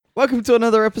Welcome to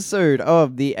another episode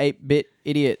of the 8-Bit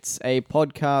Idiots, a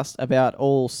podcast about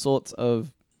all sorts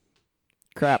of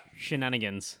crap.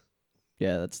 Shenanigans.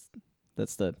 Yeah,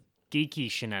 that's the Geeky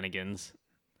shenanigans.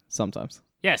 sometimes.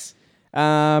 Yes.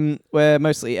 We're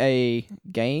mostly a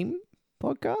game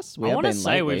podcast. I want to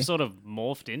say lately. we've sort of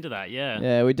morphed into that, yeah.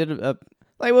 Yeah, we did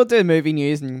we'll do movie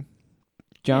news and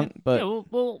junk, but Yeah,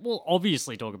 we'll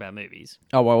obviously talk about movies.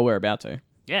 oh well, we're about to.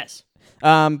 Yes.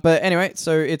 But anyway,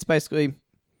 so it's basically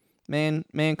man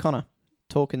Connor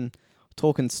talking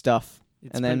stuff,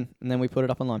 and then we put it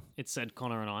up online. It said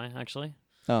Connor and I, actually.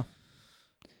 Oh.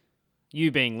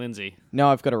 You being Lindsay. No,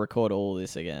 I've got to record all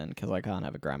this again because I can't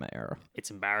have a grammar error.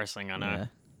 It's embarrassing, I know.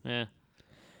 Yeah.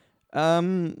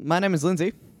 My name is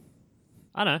Lindsay.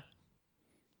 I know.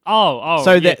 Oh.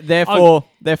 So yeah. therefore,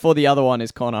 the other one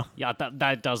is Connor. Yeah,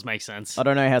 that does make sense. I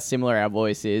don't know how similar our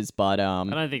voice is, but I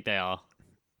don't think they are.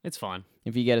 It's fine.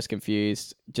 if you get us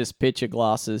confused, just picture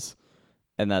glasses,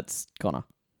 and that's Connor.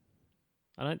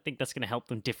 I don't think that's going to help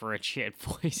them differentiate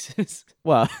voices.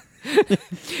 Well,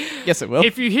 yes, it will.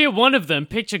 If you hear one of them,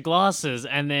 picture glasses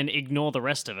and then ignore the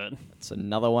rest of it. It's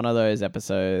another one of those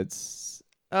episodes.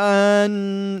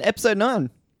 Episode 9.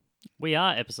 We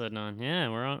are episode 9. Yeah,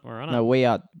 we're on it. No, we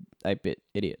are 8-Bit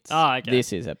Idiots. Oh, okay.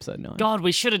 This is episode 9. God,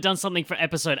 we should have done something for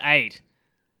episode 8.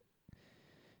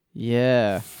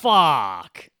 Yeah.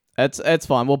 Fuck. It's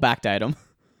fine. We'll backdate them.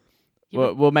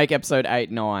 Yeah, We'll make episode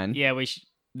 8 9. Yeah, we should.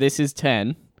 This is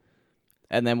 10,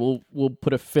 and then we'll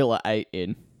put a filler 8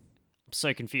 in. I'm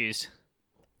so confused.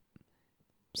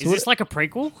 So Is this like a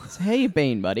prequel? So how you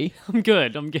been, buddy? I'm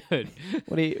good.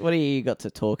 What do you got to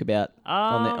talk about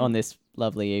on this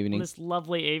lovely On evening? this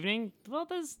lovely evening. Well,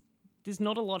 there's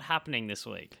not a lot happening this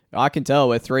week. I can tell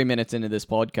we're 3 minutes into this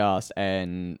podcast,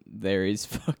 and there is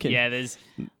fucking Yeah, there's.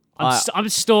 I'm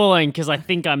stalling because I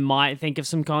think I might think of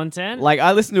some content. like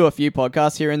I listen to a few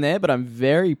podcasts here and there, but I'm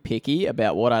very picky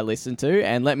about what I listen to.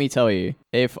 And let me tell you,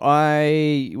 if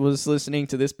I was listening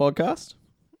to this podcast,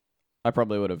 I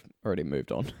probably would have already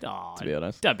moved on. Oh, To be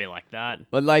honest. don't be like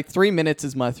that. But like 3 minutes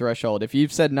is my threshold. If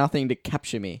you've said nothing to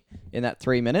capture me in that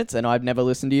 3 minutes, and I've never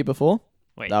listened to you before,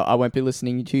 Wait. I won't be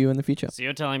listening to you in the future. So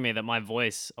you're telling me that my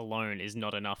voice alone is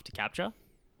not enough to capture?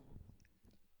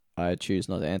 I choose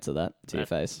not to answer that to your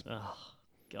face. Oh,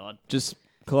 God. Just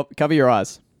cover your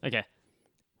eyes. Okay.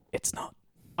 It's not.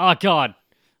 Oh, God.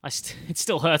 It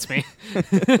still hurts me.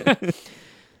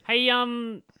 Hey,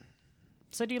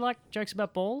 so do you like jokes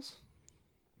about balls?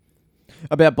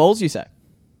 About balls, you say?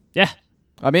 Yeah.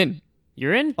 I'm in.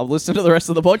 You're in? I'll listen to the rest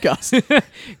of the podcast.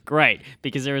 Great,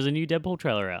 because there is a new Deadpool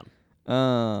trailer out.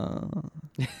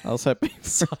 I was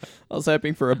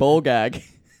hoping for a ball gag.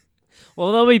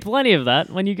 Well, there'll be plenty of that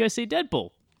when you go see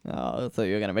Deadpool. Oh, I thought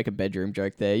you were going to make a bedroom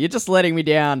joke there. You're just letting me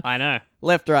down. I know.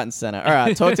 Left, right, and center. All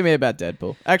right, talk to me about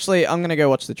Deadpool. Actually, I'm going to go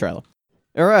watch the trailer.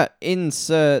 All right,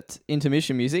 insert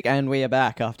intermission music, and we are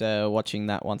back after watching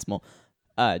that once more.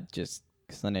 Just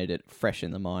because I need it fresh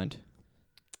in the mind.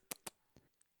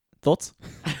 Thoughts?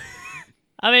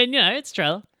 I mean, it's a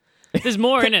trailer. There's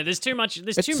more in it. There's too much.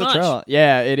 There's too much. Trailer.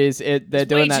 Yeah, it is. They're There's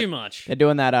doing way that. too much. They're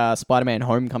doing that Spider-Man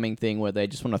Homecoming thing where they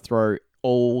just want to throw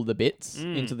all the bits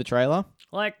into the trailer.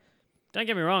 Like, don't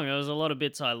get me wrong. There was a lot of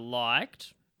bits I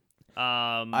liked.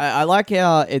 I like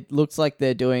how it looks like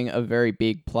they're doing a very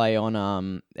big play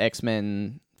on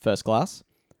X-Men First Class,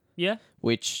 Yeah.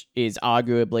 which is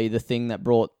arguably the thing that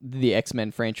brought the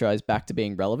X-Men franchise back to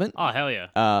being relevant. Oh, hell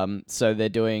yeah. So they're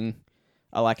doing.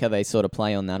 I like how they sort of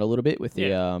play on that a little bit with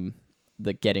the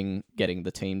getting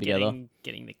the team together,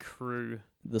 Getting the crew.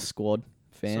 the squad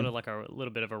fan. Sort of like a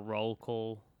little bit of a roll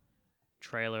call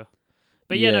trailer.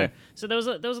 But yeah, no. So there was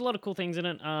a lot of cool things in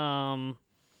it. A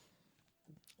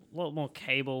lot more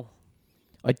Cable.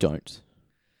 I don't.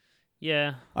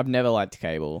 Yeah. I've never liked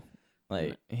Cable.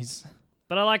 Like he's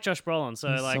But I like Josh Brolin, so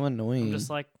like so annoying. I'm just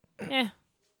like,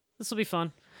 this will be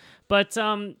fun. But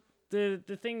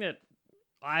the thing that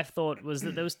I thought was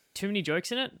that there was too many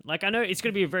jokes in it. Like I know it's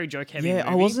going to be a very joke heavy movie.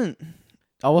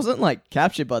 I wasn't like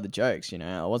captured by the jokes,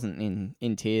 I wasn't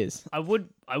in tears. I would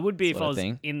be if Sort I of was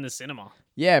thing. in the cinema.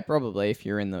 Yeah, probably if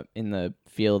you're in the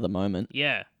feel of the moment.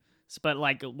 Yeah. But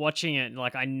like watching it,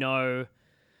 like I know.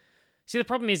 See, the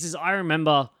problem is I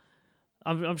remember.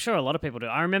 I'm sure a lot of people do.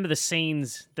 I remember the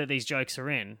scenes that these jokes are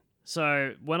in.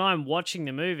 So when I'm watching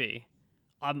the movie,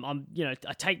 I'm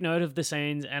I take note of the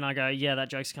scenes and I go, yeah, that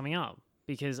joke's coming up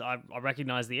because I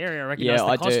recognize the area, I recognize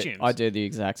the costumes. I do the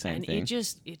exact same and thing.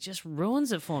 it just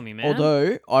ruins it for me, man.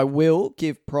 Although I will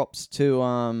give props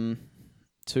to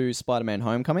Spider-Man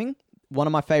Homecoming. One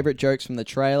of my favorite jokes from the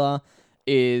trailer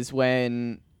is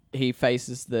when he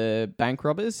faces the bank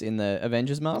robbers in the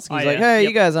Avengers mask. He's Oh, like, yeah. hey, Yep.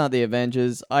 you guys aren't the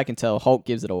Avengers. I can tell. Hulk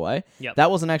gives it away. Yep. That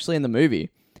wasn't actually in the movie.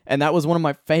 And that was one of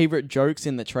my favorite jokes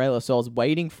in the trailer, so I was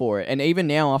waiting for it. And even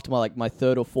now, after my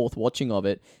third or fourth watching of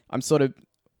it, I'm sort of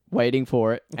waiting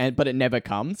for it, but it never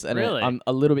comes, and Really? I'm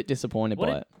a little bit disappointed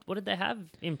by it. What did they have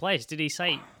in place? Did he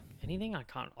say anything? I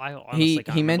honestly can't He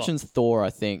remember. mentions Thor, I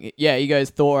think. Yeah, he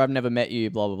goes, Thor, I've never met you,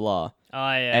 blah blah blah, Oh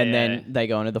yeah. and yeah, then they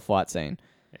go into the fight scene.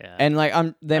 yeah. And like,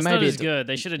 there That's may not be as good.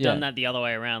 They should have done yeah. that the other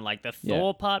way around, like the Yeah.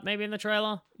 Thor part maybe in the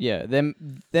trailer. Yeah,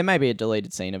 there may be a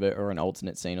deleted scene of it or an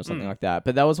alternate scene or Hmm. something like that.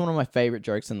 But that was one of my favorite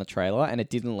jokes in the trailer, and it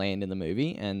didn't land in the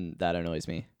movie, and that annoys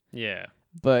me. Yeah.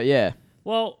 But yeah,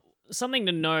 Well, something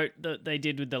to note that they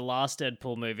did with the last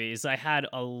Deadpool movie is they had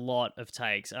a lot of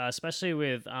takes, especially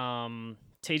with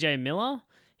TJ Miller.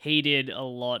 He did a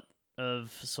lot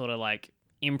of sort of like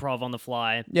improv on the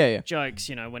fly yeah. jokes,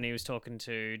 when he was talking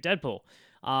to Deadpool.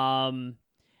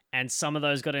 And some of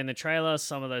those got in the trailer,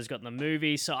 some of those got in the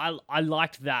movie. So I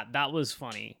liked that. That was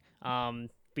funny.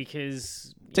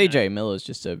 Because TJ Miller's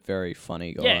just a very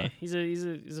funny guy. yeah, he's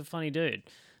a funny dude.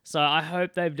 So I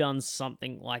hope they've done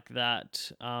something like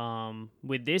that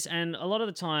with this. And a lot of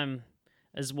the time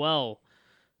as well,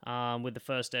 with the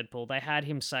first Deadpool, they had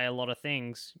him say a lot of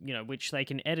things, which they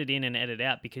can edit in and edit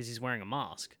out because he's wearing a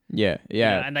mask. Yeah.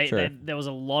 And True. there was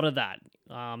a lot of that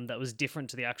that was different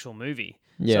to the actual movie.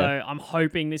 Yeah. So I'm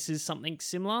hoping this is something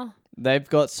similar. They've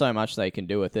got so much they can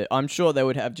do with it. I'm sure they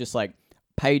would have just like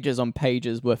pages on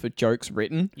pages worth of jokes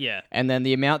written. Yeah. And then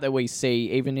the amount that we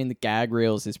see, even in the gag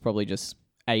reels, is probably just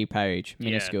a page,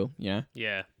 minuscule. Yeah.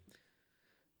 Yeah.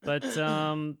 But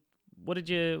what did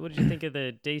you think of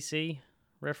the DC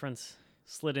reference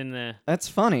slid in there? That's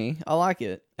funny. I like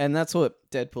it. And that's what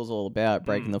Deadpool's all about,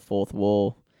 breaking the fourth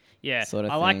wall. Yeah. Sort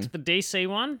of I thing. liked the DC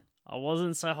one. I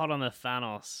wasn't so hot on the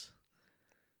Thanos.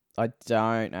 I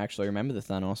don't actually remember the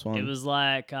Thanos one. It was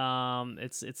like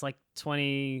it's like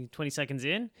 20 seconds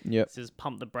in. Yep. It says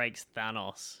pump the brakes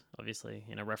Thanos, obviously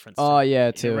in a reference Oh, yeah,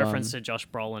 in to... a reference to Josh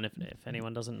Brolin if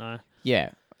anyone doesn't know.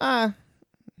 Yeah. I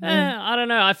don't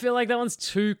know. I feel like that one's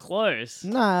too close.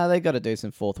 Nah, they got to do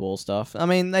some fourth wall stuff. I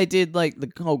mean, they did like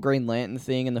the whole Green Lantern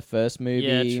thing in the first movie.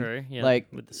 Yeah, true. Yeah, Like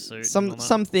with the suit. and all that.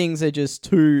 some things are just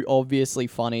too obviously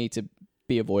funny to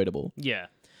be avoidable. Yeah.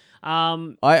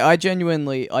 I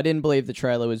genuinely didn't believe the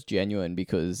trailer was genuine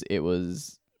because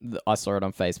I saw it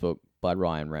on Facebook by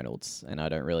Ryan Reynolds, and I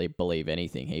don't really believe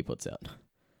anything he puts out.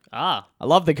 I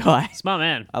love the guy. smart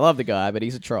man. I love the guy, but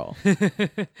he's a troll.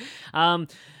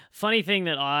 Funny thing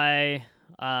that I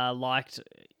liked,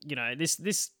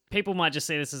 this people might just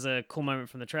see this as a cool moment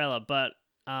from the trailer, but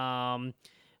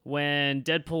when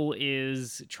Deadpool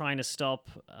is trying to stop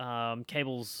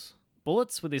Cable's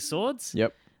bullets with his swords,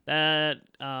 Yep. that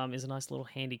is a nice little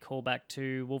handy callback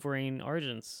to Wolverine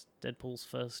Origins, Deadpool's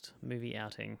first movie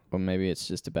outing. Or maybe it's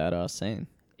just a badass scene.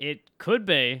 It could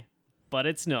be, but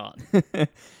it's not.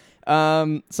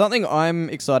 Something I'm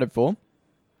excited for.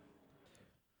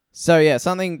 So yeah,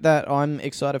 something that I'm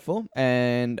excited for,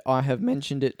 and I have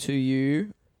mentioned it to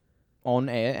you on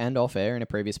air and off air in a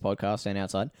previous podcast and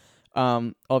outside.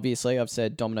 Obviously, I've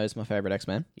said Domino's my favorite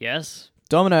X-Men. Yes.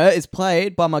 Domino is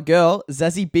played by my girl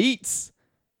Zazie Beetz.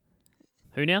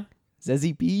 Who now?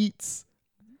 Zazie Beetz.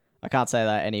 I can't say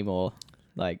that anymore.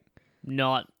 Like,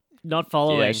 Not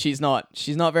following. yeah, she's not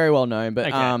very well known, but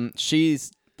Okay.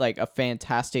 she's like a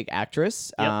fantastic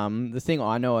actress. Yep. The thing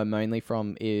I know her mainly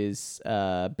from is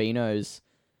Beano's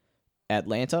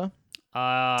Atlanta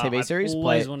TV series. I've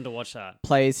always wanted to watch that.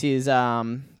 Plays his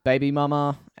baby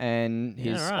mama and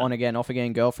his Yeah, right. on again off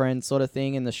again girlfriend sort of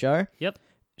thing in the show. Yep.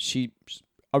 She's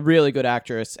a really good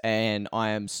actress, and I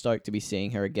am stoked to be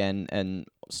seeing her again, and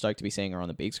stoked to be seeing her on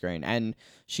the big screen. And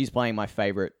she's playing my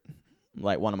favorite,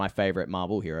 like one of my favorite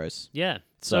Marvel heroes. Yeah.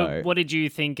 So So- what did you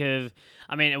think of?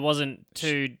 I mean, it wasn't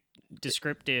too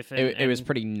descriptive. It was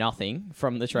pretty nothing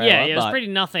from the trailer. Yeah, it was but pretty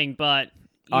nothing. But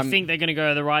you I'm- think they're going to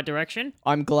go the right direction?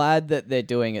 I'm glad that they're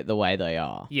doing it the way they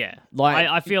are. Yeah. Like-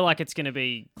 I feel like it's going to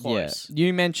be close. Yeah.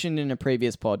 You mentioned in a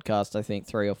previous podcast, I think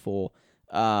 3 or 4,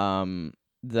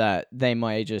 that they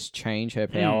may just change her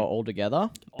power altogether.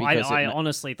 I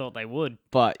honestly thought they would.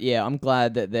 But yeah, I'm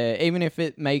glad that they're, even if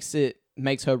it makes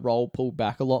her role pull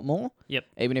back a lot more. Yep.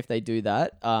 Even if they do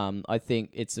that, I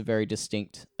think it's a very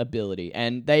distinct ability.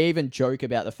 And they even joke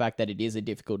about the fact that it is a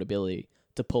difficult ability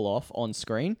to pull off on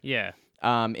screen. Yeah.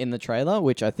 In the trailer,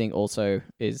 which I think also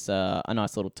is a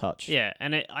nice little touch. Yeah.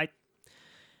 And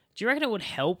do you reckon it would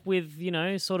help with,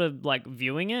 sort of like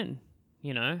viewing it,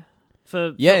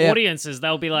 For audiences,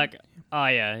 they'll be like, oh,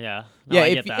 yeah. No,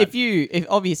 I get that. If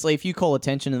you call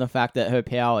attention to the fact that her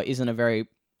power isn't a very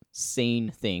seen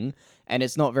thing, and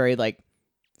it's not very like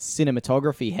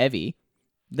cinematography heavy,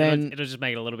 then it'll just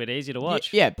make it a little bit easier to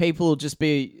watch. yeah, people will just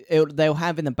they'll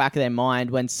have in the back of their mind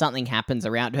when something happens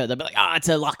around her, they'll be like, oh, it's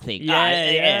a luck thing.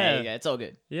 Yeah. It's all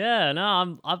good. Yeah,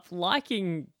 no, I'm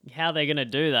liking how they're gonna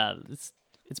do that.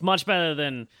 It's much better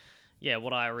than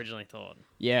what I originally thought.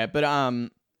 Yeah, but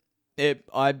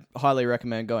I highly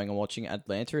recommend going and watching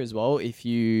Atlanta as well if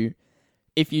you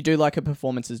do like her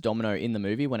performance as Domino in the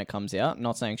movie when it comes out.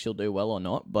 Not saying she'll do well or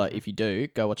not, but if you do,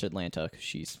 go watch Atlanta because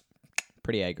she's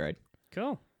pretty A grade.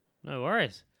 Cool, no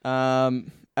worries.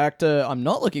 Actor I'm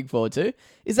not looking forward to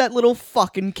is that little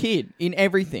fucking kid in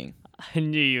everything. I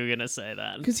knew you were gonna say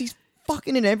that Because he's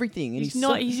fucking in everything. And he's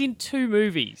not. He's in 2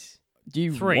 movies. Do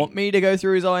you 3. want me to go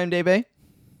through his IMDb?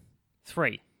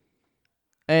 3.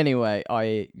 Anyway,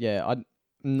 I'm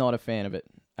not a fan of it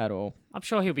at all. I'm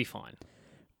sure he'll be fine.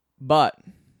 But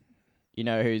you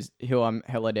know who I'm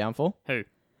hella down for? Who?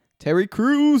 Terry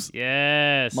Crews.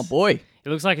 Yes, My boy. It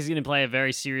looks like he's gonna play a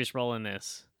very serious role in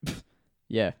this.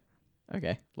 Yeah.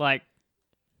 Okay. Like,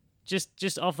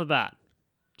 just off the bat,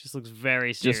 just looks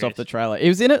very serious. Just off the trailer. He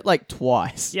was in it like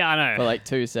twice. Yeah, I know. For like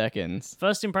 2 seconds.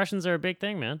 First impressions are a big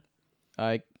thing, man.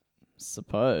 I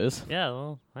suppose. Yeah,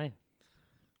 well, hey.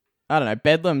 I don't know.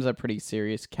 Bedlam's a pretty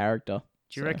serious character.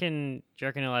 Do you reckon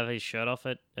he'll have his shirt off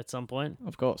at some point?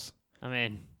 Of course. I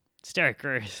mean, it's Terry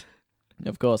Crews.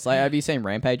 Of course. Like, have you seen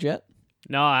Rampage yet?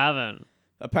 No, I haven't.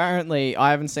 Apparently, I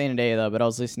haven't seen it either, but I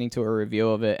was listening to a review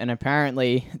of it, and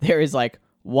apparently there is like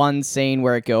one scene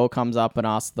where a girl comes up and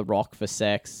asks The Rock for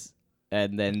sex,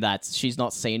 and then she's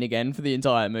not seen again for the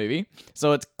entire movie.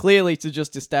 So it's clearly to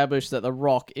just establish that The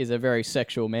Rock is a very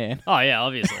sexual man. Oh yeah,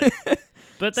 obviously.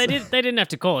 But they didn't have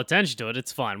to call attention to it.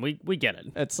 It's fine. We get it.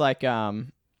 It's like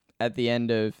at the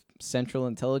end of Central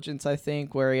Intelligence, I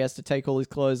think, where he has to take all his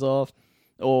clothes off.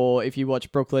 Or if you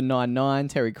watch Brooklyn Nine-Nine,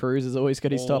 Terry Crews has always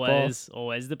got his top off.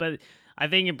 Always. But I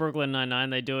think in Brooklyn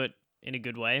Nine-Nine, they do it in a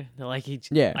good way. They're like,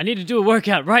 yeah, I need to do a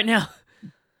workout right now.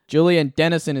 Julian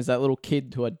Dennison is that little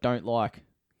kid who I don't like.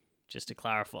 Just to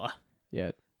clarify. Yeah.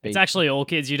 It's actually all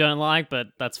kids you don't like, but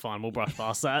that's fine. We'll brush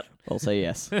past that. I'll say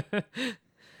yes.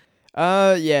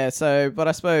 Yeah, but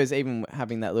I suppose even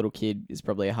having that little kid is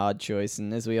probably a hard choice.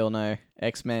 And as we all know,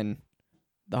 X-Men,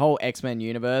 the whole X-Men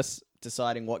universe,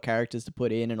 deciding what characters to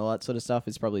put in and all that sort of stuff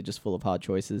is probably just full of hard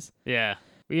choices. Yeah,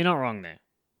 well, you're not wrong there.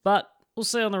 But we'll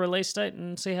see on the release date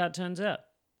and see how it turns out.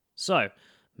 So,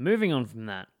 moving on from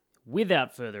that,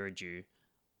 without further ado,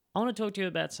 I want to talk to you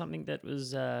about something that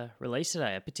was released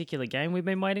today, a particular game we've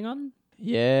been waiting on.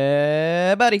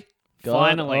 Yeah, buddy.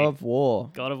 Finally. God of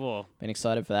War. God of War. Been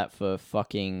excited for that for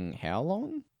fucking how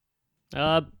long?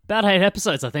 About 8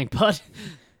 episodes, I think, but...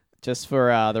 Just for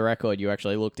the record, you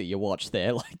actually looked at your watch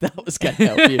there, like that was going to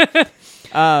help you.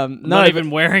 Not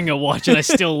even wearing a watch, and I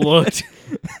still looked.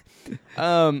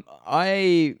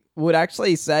 I would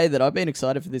actually say that I've been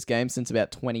excited for this game since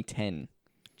about 2010.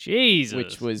 Jesus.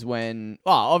 Which was when...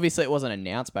 Well, obviously it wasn't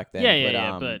announced back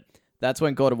then. But that's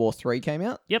when God of War 3 came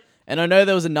out. Yep. And I know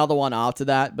there was another one after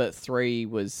that, but 3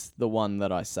 was the one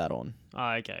that I sat on.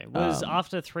 Oh, okay. Was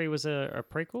after 3 was a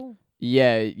prequel?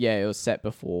 Yeah, it was set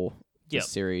before the Yep.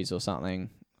 series or something.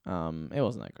 It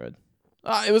wasn't that good.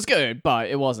 It was good, but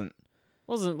it wasn't.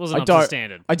 Wasn't up to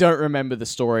standard. I don't remember the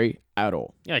story at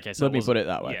all. Yeah, okay, so Let me put it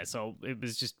that way. Yeah, so it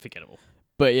was just forgettable.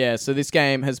 But yeah, so this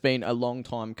game has been a long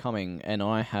time coming, and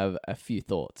I have a few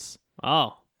thoughts.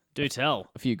 Oh, do tell.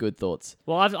 A few good thoughts.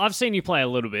 Well, I've seen you play a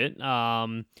little bit.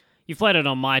 You've played it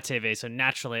on my TV, so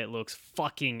naturally it looks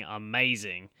fucking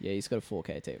amazing. Yeah, he's got a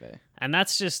 4K TV. And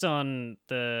that's just on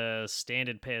the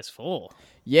standard PS4.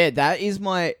 Yeah,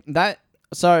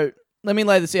 so let me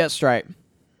lay this out straight.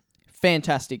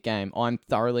 Fantastic game. I'm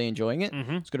thoroughly enjoying it.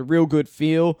 Mm-hmm. It's got a real good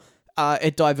feel.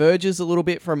 It diverges a little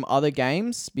bit from other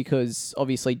games because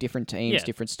obviously different teams,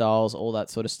 different styles, all that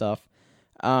sort of stuff.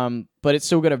 But it's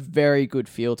still got a very good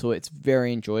feel to it. It's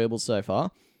very enjoyable so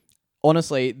far.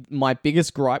 Honestly, my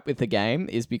biggest gripe with the game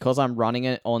is because I'm running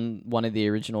it on one of the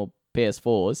original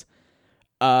PS4s.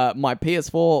 My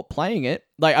PS4 playing it,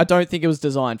 like I don't think it was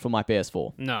designed for my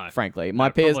PS4. No, frankly,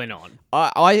 probably not.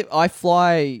 I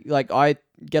fly, like I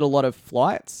get a lot of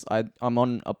flights. I'm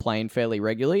on a plane fairly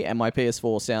regularly, and my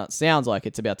PS4 sounds like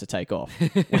it's about to take off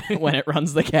when it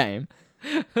runs the game.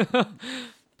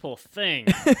 Poor thing.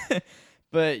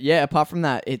 But yeah, apart from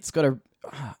that,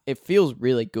 it feels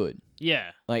really good.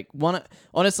 Yeah. Like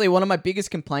honestly, one of my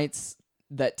biggest complaints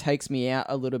that takes me out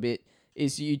a little bit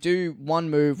is you do one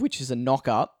move, which is a knock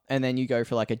up, and then you go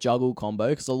for like a juggle combo,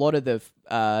 because a lot of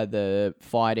the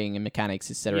fighting and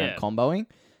mechanics is set around comboing.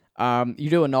 You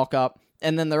do a knock up,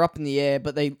 and then they're up in the air,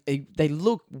 but they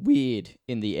look weird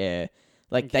in the air.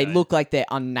 Like they Okay. look like they're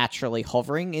unnaturally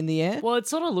hovering in the air. Well, it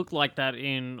sort of looked like that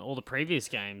in all the previous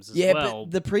games as Yeah, well.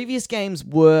 but the previous games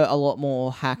were a lot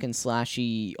more hack and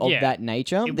slashy of Yeah. that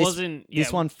nature. It This- wasn't.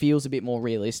 This one feels a bit more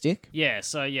realistic. Yeah.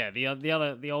 So yeah,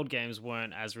 the old games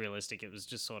weren't as realistic. It was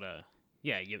just sort of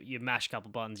you mash a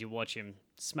couple buttons, you watch him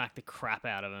smack the crap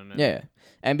out of him. And, Yeah,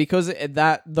 and because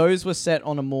those were set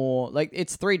on a more like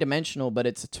it's 3-dimensional, but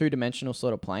it's a 2-dimensional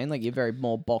sort of plane. Like you're very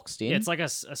more boxed in. Yeah, it's like a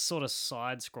sort of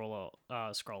side scroller.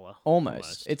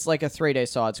 Almost. It's like a 3D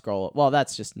side scroller. Well,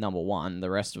 that's just number one.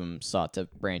 The rest of them start to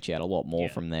branch out a lot more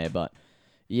Yeah. from there. But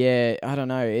yeah, I don't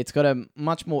know. It's got a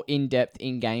much more in-depth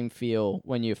in-game feel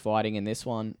when you're fighting in this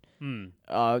one.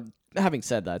 Having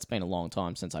said that, it's been a long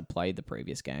time since I played the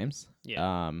previous games.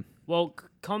 Yeah. Well,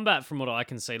 combat, from what I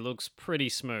can see, looks pretty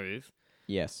smooth.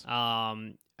 Yes.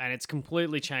 And it's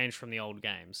completely changed from the old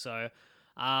game. So,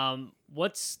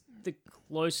 what's the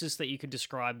closest that you could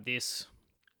describe this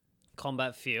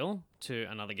combat feel to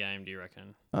another game, do you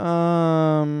reckon?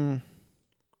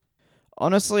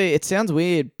 Honestly, it sounds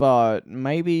weird, but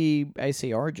maybe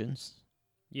AC Origins.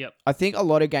 Yep. I think a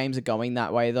lot of games are going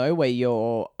that way though, where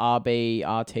your RB,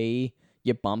 RT,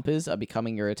 your bumpers are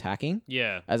becoming your attacking,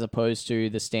 Yeah. as opposed to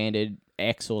the standard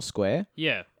X or square,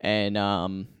 Yeah.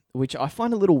 and which I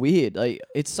find a little weird. Like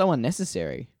it's so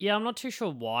unnecessary. Yeah, I'm not too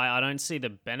sure why. I don't see the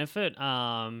benefit.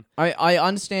 I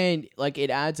understand like it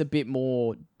adds a bit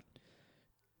more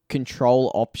control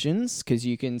options because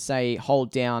you can say hold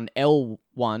down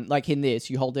L1, like in this,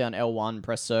 you hold down L1,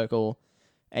 press circle,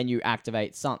 and you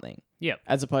activate something. Yep.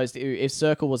 As opposed to if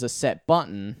circle was a set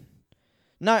button.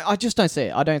 No, I just don't see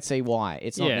it. I don't see why.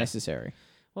 It's not Yeah. necessary.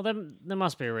 Well, there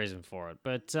must be a reason for it.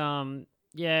 But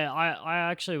yeah, I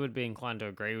actually would be inclined to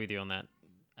agree with you on that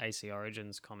AC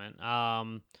Origins comment.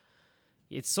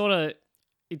 It's sort of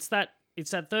it's that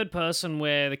third person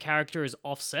where the character is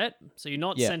offset, so you're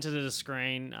not Yeah. centered at a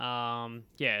screen.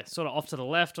 Yeah, sort of off to the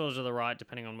left or to the right,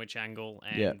 depending on which angle,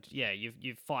 and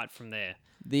you fight from there.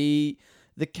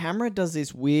 The camera does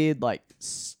this weird like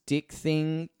stick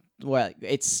thing where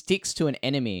it sticks to an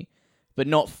enemy, but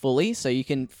not fully, so you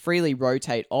can freely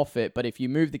rotate off it, but if you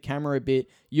move the camera a bit,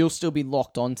 you'll still be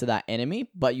locked onto that enemy,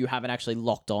 but you haven't actually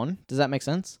locked on. Does that make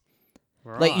sense?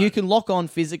 Right. Like you can lock on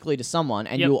physically to someone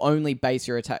and Yep. you'll only base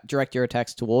your direct your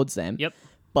attacks towards them. Yep.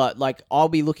 But like I'll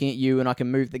be looking at you and I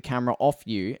can move the camera off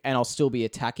you and I'll still be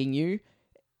attacking you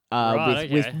Right,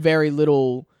 with okay. very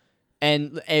little,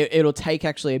 and it'll take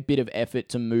actually a bit of effort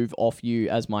to move off you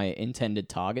as my intended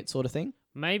target sort of thing.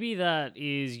 Maybe that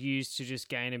is used to just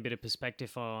gain a bit of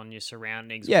perspective on your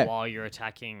surroundings Yeah. while you're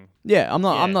attacking. Yeah, I'm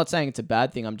Yeah. not saying it's a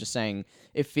bad thing. I'm just saying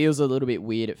it feels a little bit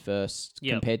weird at first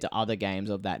Yep. compared to other games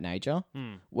of that nature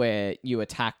Hmm. where you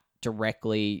attack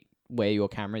directly where your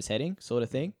camera's heading sort of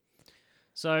thing.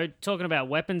 So, talking about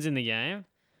weapons in the game,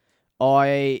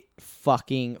 I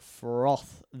fucking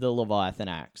froth the Leviathan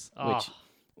axe, Oh.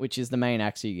 which is the main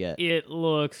axe you get. it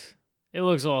looks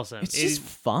awesome. It's just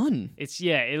fun. it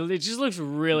just looks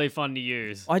really fun to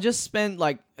use. I just spent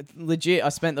like legit. I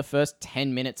spent the first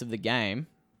 10 minutes of the game,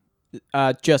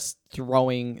 just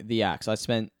throwing the axe. I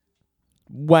spent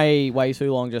way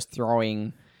too long just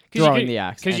throwing the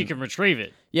axe. Because you And can retrieve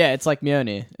it. yeah, it's like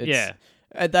Mjolnir. Yeah.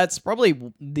 That's probably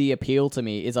the appeal to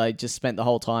me. Is I just spent the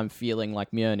whole time feeling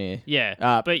like Mjolnir.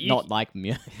 Yeah. But you, not like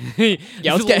Mjolnir.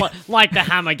 yeah, I was getting- like the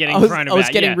hammer getting I was thrown about.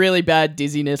 getting yeah. really bad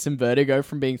dizziness and vertigo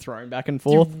from being thrown back and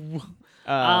forth.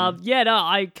 Yeah, no,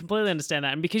 I completely understand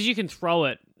that. And because you can throw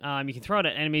it at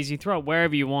enemies, you throw it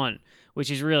wherever you want, which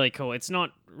is really cool. It's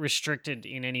not restricted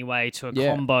in any way to a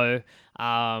Yeah. combo,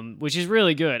 which is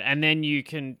really good. And then you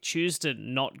can choose to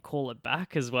not call it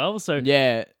back as well. So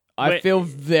Yeah, I Wait- feel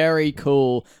very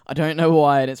cool. I don't know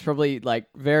why, and it's probably like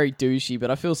very douchey, but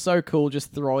I feel so cool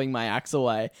just throwing my axe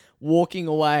away, walking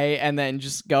away, and then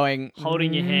just going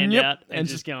holding your hand "Yep," out and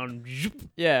just going,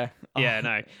 yeah. yeah,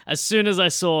 no. As soon as I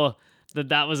saw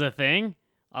that was a thing,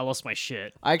 I lost my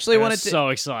shit. I actually I wanted was to. so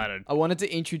excited. I wanted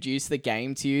to introduce the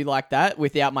game to you like that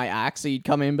without my axe, so you'd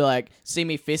come in and be like, see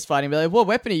me fist fighting, and be like, what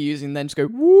weapon are you using? And then just go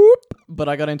whoop. But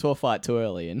I got into a fight too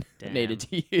early and Damn. needed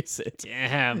to use it.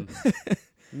 Damn.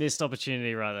 Missed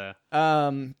opportunity right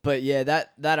there. But yeah, that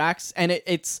axe, and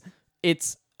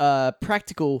it's a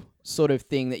practical sort of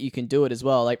thing that you can do it as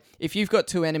well. Like if you've got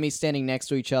two enemies standing next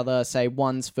to each other, say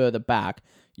one's further back,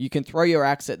 you can throw your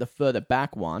axe at the further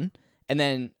back one, and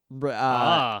then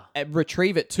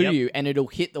retrieve it to Yep. you, and it'll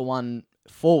hit the one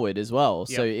forward as well.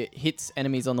 So Yep. it hits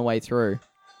enemies on the way through.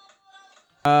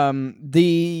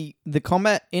 The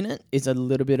combat in it is a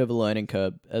little bit of a learning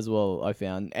curve as well, I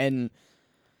found. And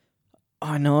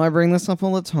I know I bring this up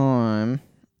all the time.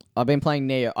 I've been playing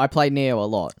Neo. I play Neo a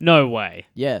lot. No way.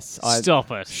 Yes.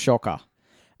 Stop it. Shocker.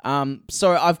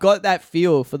 So I've got that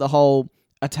feel for the whole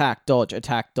attack, dodge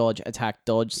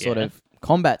sort Yeah. of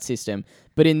combat system.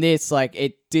 But in this, like,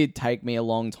 it did take me a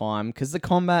long time because the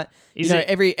combat, Is you know,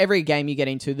 it- every game you get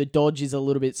into, the dodge is a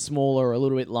little bit smaller, a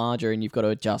little bit larger, and you've got to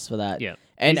adjust for that. Yeah.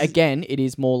 And Is- again, it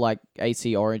is more like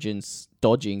AC Origins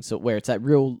dodging, so where it's that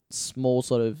real small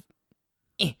sort of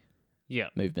Yeah.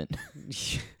 movement.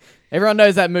 Everyone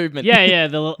knows that movement. Yeah.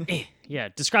 The little, yeah.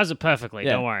 Describes it perfectly.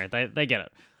 Yeah. Don't worry. They get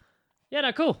it. Yeah.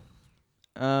 No. Cool.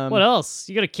 What What else?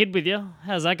 You got a kid with you?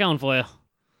 How's that going for you?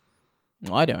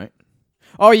 I don't.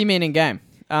 Oh, you mean in game?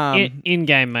 In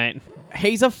game, mate.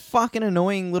 He's a fucking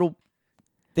annoying little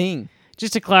thing.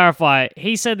 Just to clarify,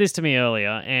 he said this to me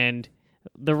earlier, and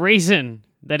the reason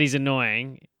that he's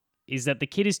annoying is that the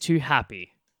kid is too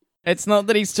happy. It's not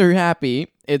that he's too happy.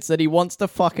 It's that he wants to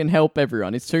fucking help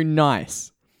everyone. It's too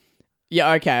nice.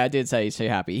 Yeah, okay, I did say he's too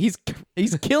happy. He's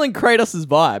killing Kratos'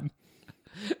 vibe.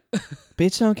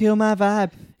 Bitch, don't kill my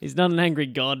vibe. He's not an angry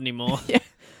god anymore.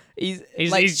 He's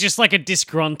He's just like a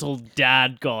disgruntled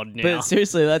dad god now. But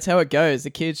seriously, that's how it goes. The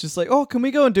kid's just like, oh, can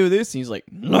we go and do this? And he's like,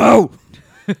 no.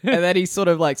 And then he sort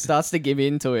of like starts to give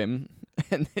in to him.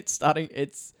 And It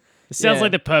sounds yeah.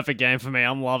 like the perfect game for me.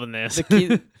 I'm loving this. the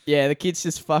kid, yeah, the kid's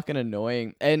just fucking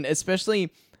annoying. And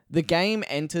especially the game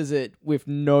enters it with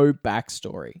no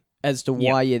backstory as to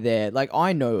why you're there. Like,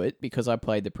 I know it because I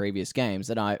played the previous games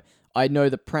and I know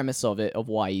the premise of it, of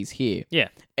why he's here. Yeah.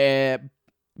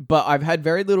 But I've had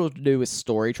very little to do with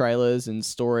story trailers and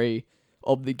story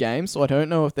of the game, so I don't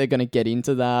know if they're going to get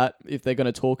into that, if they're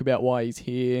going to talk about why he's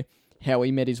here, how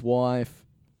he met his wife,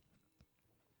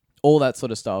 all that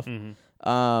sort of stuff. Mhm.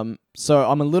 So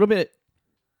I'm a little bit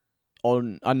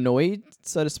annoyed,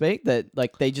 so to speak, that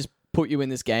like they just put you in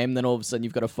this game, then all of a sudden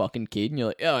you've got a fucking kid, and you're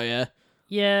like, oh yeah,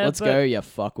 Yeah. let's but go, you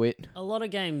fuckwit. A lot of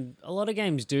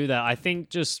games do that. I think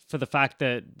just for the fact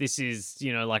that this is,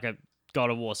 like a God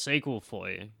of War sequel for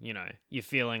you, you're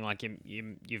feeling like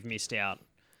you've missed out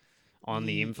on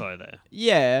the info there.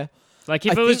 Yeah. Like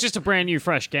if I it was think- just a brand new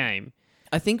fresh game,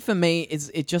 I think for me,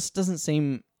 it just doesn't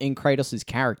seem in Kratos'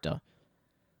 character.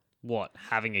 what,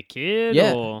 having a kid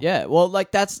Yeah, or yeah. Well, like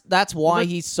that's why but-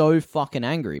 he's so fucking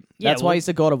angry. Yeah, That's why well- he's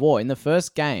the God of War. In the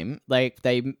first game, like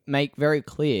they make very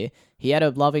clear he had a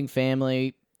loving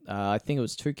family. I think it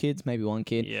was 2 kids, maybe 1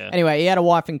 kid. Yeah. Anyway, he had a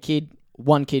wife and kid,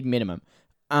 1 kid minimum.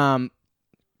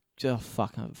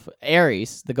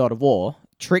 Ares, the God of War,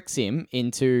 tricks him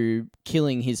into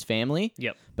killing his family.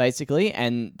 Yep. Basically,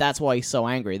 and that's why he's so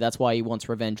angry. That's why he wants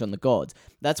revenge on the gods.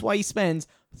 That's why he spends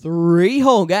 3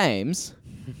 whole games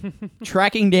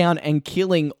tracking down and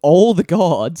killing all the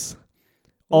gods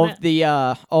Well,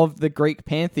 of the Greek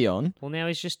pantheon. Well, now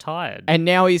he's just tired. And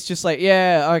now he's just like,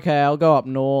 yeah, okay, I'll go up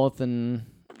north and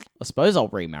I suppose I'll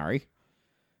remarry.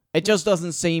 It just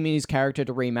doesn't seem in his character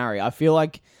to remarry. I feel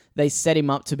like they set him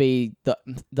up to be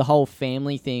the whole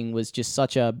family thing was just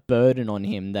such a burden on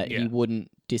him that Yeah. he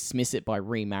wouldn't dismiss it by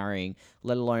remarrying,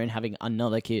 let alone having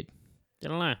another kid. I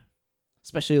don't know.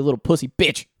 Especially a little pussy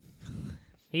bitch.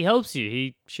 He helps you.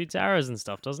 He shoots arrows and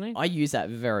stuff, doesn't he? I use that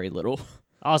very little.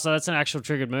 Oh, so that's an actual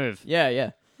triggered move.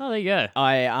 Yeah. Oh, there you go.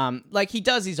 Like he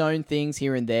does his own things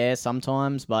here and there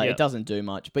sometimes, but Yeah. it doesn't do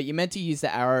much. But you're meant to use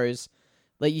the arrows,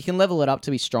 like you can level it up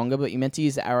to be stronger, but you're meant to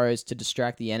use the arrows to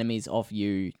distract the enemies off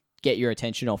you, get your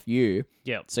attention off you,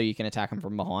 Yep. so you can attack them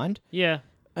from behind. Yeah.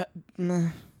 Nah.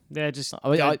 Yeah, just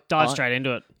I- dive I- straight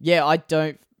into it. Yeah, I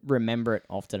don't remember it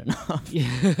often enough.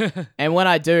 Yeah. And when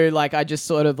I do, like I just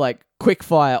sort of like quick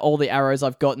fire all the arrows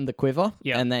I've got in the quiver,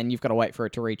 Yeah. and then you've got to wait for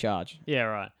it to recharge. Yeah,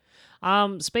 right.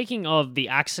 Speaking of the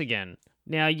axe again,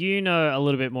 now you know a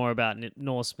little bit more about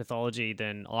Norse mythology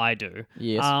than I do.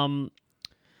 Yes.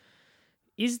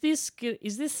 Is this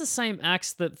the same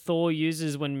axe that Thor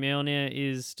uses when Mjolnir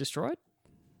is destroyed?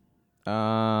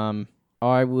 I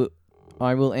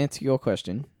will answer your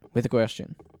question with a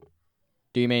question.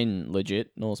 Do you mean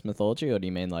legit Norse mythology, or do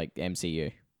you mean like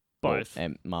MCU? Both. Or,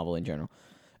 Marvel in general.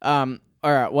 All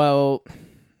right. Well,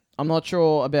 I'm not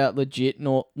sure about legit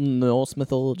Norse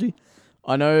mythology.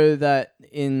 I know that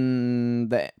in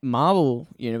the Marvel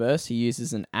universe, he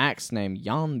uses an axe named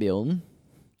Jarnbjorn.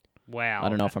 Wow. I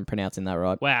don't know if I'm pronouncing that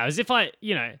right. Wow, as if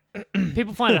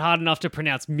people find it hard enough to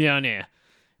pronounce Mjolnir.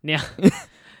 Now,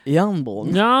 Jarnbjorn.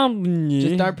 no,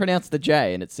 Just don't pronounce the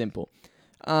J, and it's simple.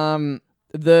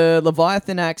 The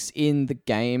Leviathan axe in the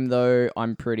game, though,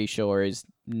 I'm pretty sure is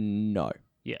no.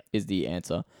 Yeah. Is the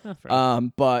answer. Oh, fair enough.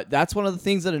 But that's one of the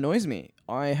things that annoys me.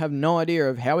 I have no idea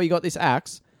of how he got this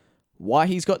axe, why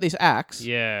he's got this axe.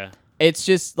 Yeah. It's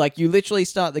just like you literally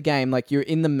start the game, like you're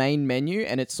in the main menu,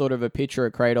 and it's sort of a picture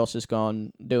of Kratos just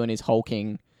gone doing his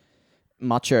hulking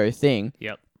macho thing.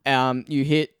 Yep. You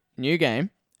hit new game,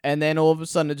 and then all of a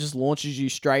sudden it just launches you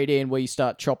straight in where you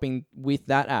start chopping with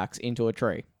that axe into a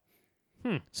tree.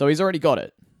 So he's already got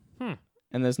it.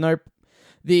 And there's no...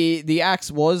 The axe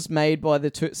was made by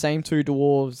the same two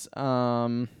dwarves,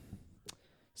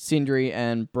 Sindri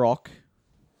and Brock,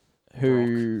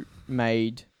 who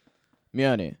made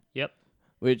Mjolnir. Yep.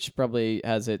 Which probably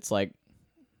has its, like,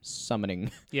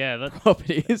 summoning Yeah,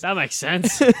 properties. that makes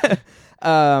sense.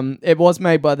 It was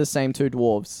made by the same two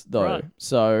dwarves, though. Right.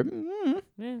 So...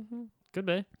 Yeah, could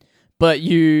be. But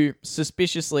you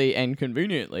suspiciously and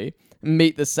conveniently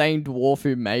meet the same dwarf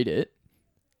who made it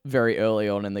very early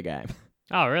on in the game.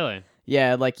 Oh, really?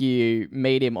 Yeah, like you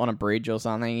meet him on a bridge or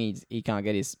something. He can't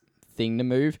get his thing to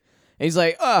move. And he's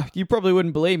like, you probably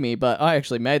wouldn't believe me, but I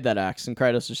actually made that axe. And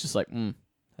Kratos is just like, I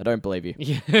don't believe you.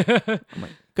 Yeah. I'm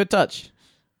like, good touch.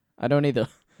 I don't either.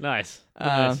 Nice.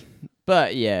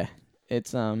 But yeah,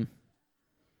 it's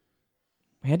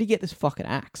how do you get this fucking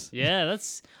axe? Yeah,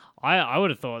 that's... I would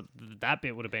have thought that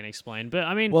bit would have been explained, but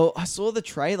I mean... Well, I saw the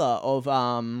trailer of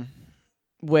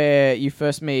where you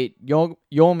first meet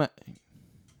Jormungandr.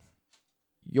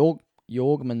 God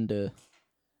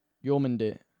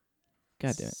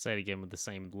damn it. Say it again with the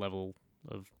same level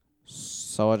of...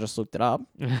 So I just looked it up.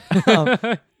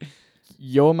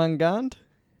 Jormungand?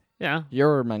 Yeah.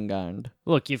 Jormungand.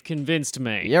 Look, you've convinced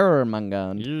me.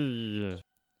 Jormungand. Yeah.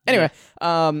 Anyway,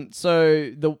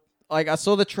 so I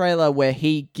saw the trailer where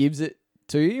he gives it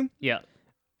to you, Yeah.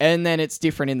 and then it's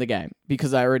different in the game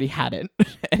because I already had it,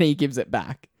 and he gives it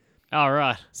back. All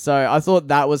right. So I thought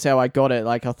that was how I got it.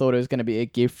 Like I thought it was going to be a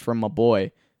gift from my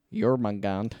boy,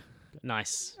 Jormungand.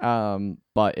 Nice.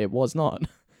 But it was not.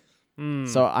 Mm.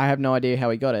 So I have no idea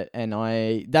how he got it, and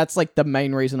that's like the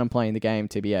main reason I'm playing the game,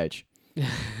 TBH.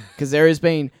 Because there has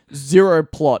been zero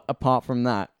plot apart from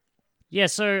that. Yeah,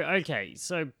 so, okay.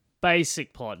 So,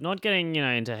 basic plot. Not getting,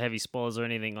 into heavy spoilers or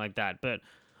anything like that, but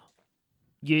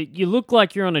you look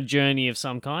like you're on a journey of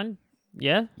some kind.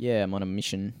 Yeah? Yeah, I'm on a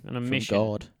mission. On a from mission.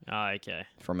 God. Oh, okay.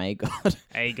 From a God.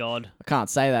 A god. I can't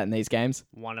say that in these games.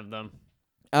 One of them.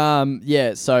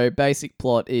 Yeah, so basic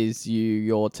plot is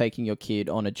you're taking your kid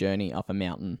on a journey up a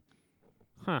mountain.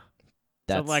 Huh.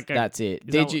 That's it.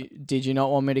 Did you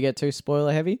not want me to get too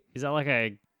spoiler heavy? Is that like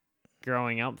a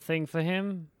growing up thing for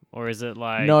him? Or is it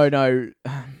like... No.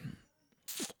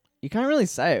 You can't really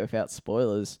say it without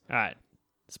spoilers. Alright.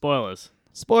 Spoilers.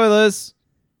 Spoilers!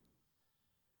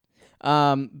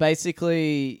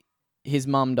 Basically, his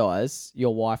mum dies,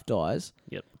 your wife dies.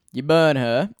 Yep. You burn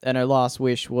her, and her last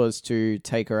wish was to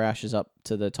take her ashes up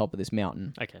to the top of this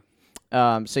mountain. Okay.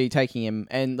 So you're taking him,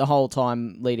 and the whole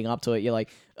time leading up to it, you're like,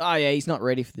 oh yeah, he's not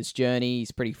ready for this journey.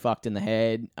 He's pretty fucked in the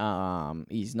head.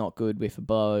 He's not good with a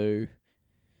bow.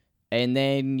 And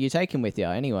then you take him with you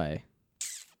anyway.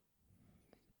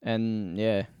 And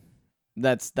yeah,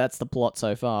 that's the plot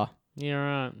so far.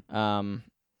 Yeah, right.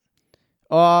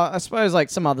 I suppose like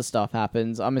some other stuff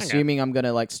happens. I'm assuming I'm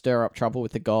gonna like stir up trouble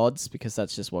with the gods because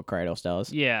that's just what Kratos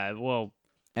does. Yeah, well,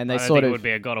 And they I don't sort think of it would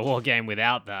be a God of War game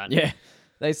without that. yeah,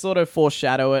 they sort of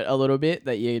foreshadow it a little bit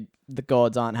that the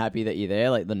gods aren't happy that you're there.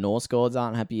 Like the Norse gods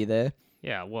aren't happy you're there.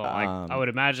 Yeah, well, I would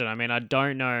imagine. I mean, I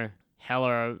don't know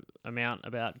hella amount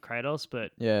about Kratos,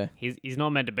 but Yeah, he's not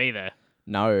meant to be there.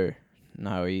 no,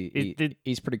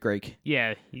 he's pretty Greek.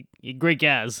 Yeah, he Greek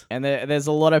as. And there's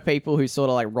a lot of people who sort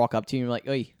of like rock up to you and like,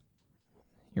 "Oi,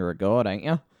 you're a god, ain't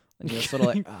you?" And you're sort of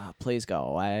like, please go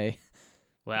away."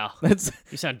 Wow, That's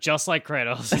you sound just like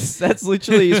Kratos. that's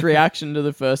literally his reaction to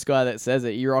the first guy that says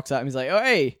it. He rocks up and he's like, "Oh,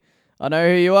 hey, I know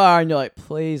who you are," and you're like,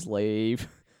 "Please leave.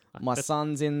 My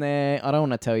son's in there. I don't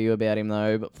want to tell you about him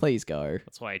though, but please go."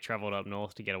 That's why he traveled up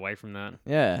north to get away from that.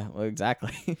 Yeah, well,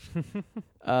 exactly.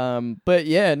 But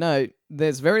yeah, no,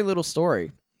 there's very little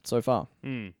story so far.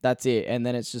 That's it, and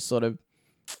then it's just sort of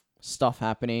stuff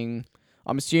happening.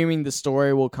 I'm assuming the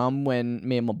story will come when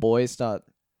me and my boys start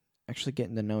actually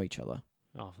getting to know each other.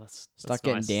 Oh, that's Start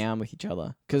getting nice. down with each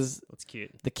other, because That's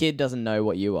cute. the kid doesn't know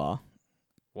what you are,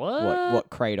 what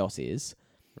Kratos is.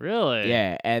 Really?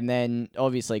 Yeah, and then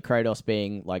obviously Kratos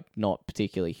being like not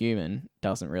particularly human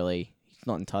he's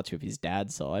not in touch with his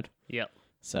dad's side. Yep.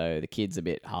 So the kid's a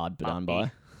bit hard done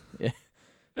by. Puppy.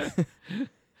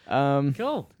 Yeah.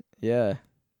 Cool. Yeah.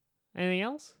 Anything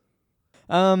else?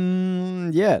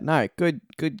 Yeah, no, good.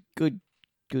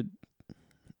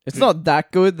 It's not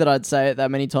that good that I'd say it that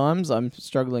many times. I'm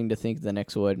struggling to think of the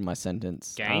next word in my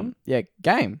sentence. Game? Yeah,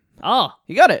 game. Oh,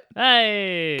 You got it.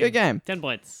 hey. Good game. 10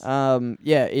 points.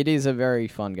 Yeah, it is a very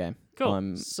fun game. Cool.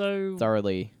 I'm So,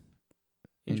 thoroughly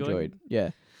Enjoyed? enjoyed.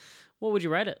 Yeah. what would you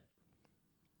rate it?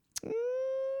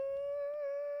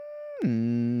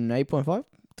 8.5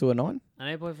 to a 9.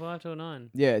 An 8.5 to a 9.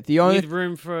 Yeah, the only With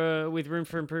room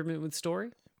for improvement with story.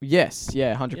 yes,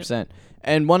 yeah, 100%.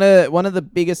 And one of the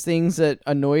biggest things that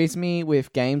annoys me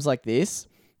with games like this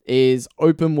is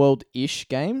open world ish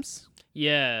games.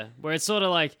 Yeah, where it's sort of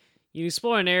like you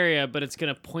explore an area, but it's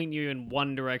gonna point you in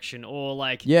one direction, or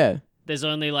like Yeah, there's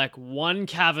only like one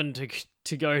cavern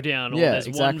to go down, or Yeah, there's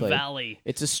exactly. one valley.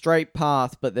 it's a straight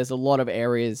path, but there's a lot of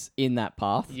areas in that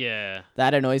path. Yeah,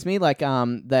 That annoys me. Like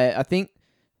I think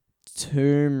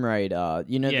Tomb Raider,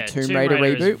 you know, yeah. the Tomb Raider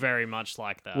is reboot very much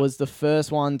like that. was the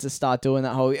first one to start doing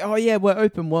that whole. Oh yeah, we're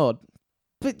open world,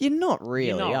 but you're not really,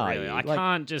 You're not are really. you? I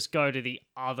can't just go to the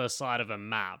other side of a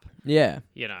map. Yeah,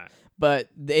 You know. but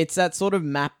it's that sort of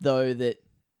map though that,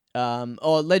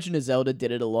 Legend of Zelda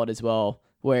did it a lot as well,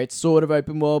 where it's sort of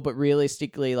open world, but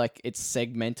realistically, like it's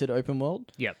segmented open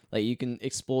world. Yep. Like you can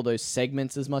explore those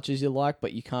segments as much as you like,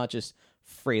 but you can't just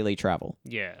freely travel.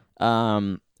 Yeah.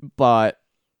 But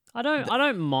I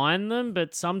don't mind them,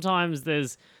 but sometimes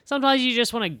you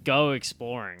just want to go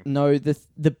exploring. no,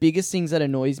 the biggest things that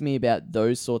annoys me about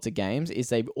those sorts of games is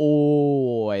they've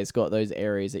always got those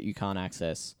areas that you can't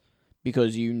access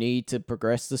because you need to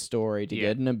progress the story to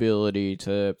get an ability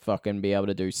to fucking be able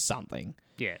to do something.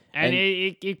 Yeah, and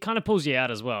it kind of pulls you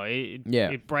out as well.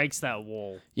 Yeah. It breaks that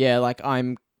wall. Yeah, like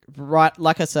I'm right.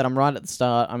 Like I said, I'm right at the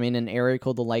start. I'm in an area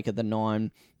called the Lake of the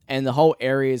Nine, and the whole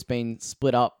area has been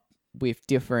split up with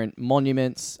different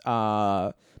monuments.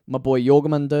 My boy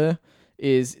Jorgemundr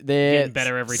is there. Getting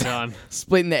better every time.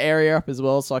 Splitting the area up as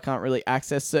well, so I can't really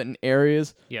access certain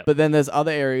areas. Yep. But then there's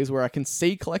other areas where I can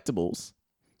see collectibles,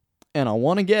 and I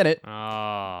want to get it,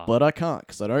 Ah. but I can't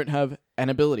because I don't have an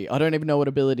ability. I don't even know what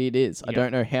ability it is. I Yep.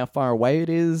 don't know how far away it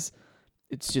is.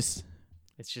 It's just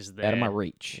It's just there. out of my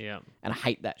reach, Yeah. and I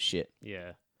hate that shit.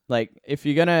 Yeah. Like if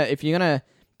you're gonna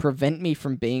prevent me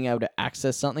from being able to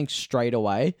access something straight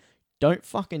away, don't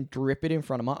fucking drip it in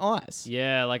front of my eyes.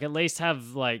 Yeah, like at least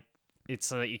have like it's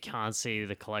so that you can't see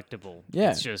the collectible.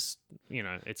 Yeah. It's just,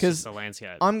 it's 'Cause just a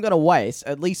landscape. I'm gonna waste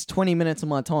at least 20 minutes of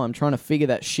my time trying to figure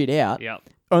that shit out, Yep.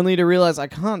 only to realize I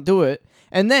can't do it.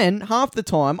 And then half the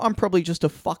time, I'm probably just a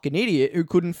fucking idiot who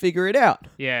couldn't figure it out.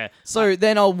 Yeah. So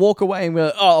then I'll walk away and be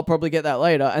like, oh, I'll probably get that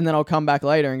later. And then I'll come back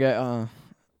later and go, oh,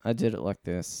 I did it like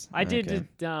this. I Okay. did.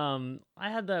 I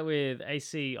had that with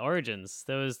AC Origins.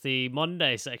 There was the modern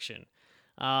day section.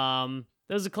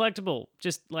 There was a collectible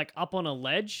just like up on a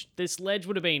ledge. This ledge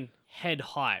would have been head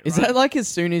height. Is right? that like as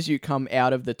soon as you come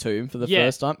out of the tomb for the Yeah,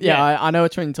 first time? yeah. Yeah, I know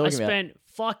what you're I talking about. spent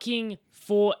fucking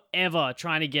forever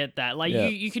trying to get that. Like Yeah.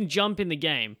 you can jump in the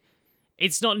game.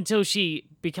 It's not until she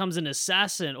becomes an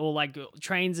assassin or like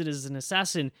trains it as an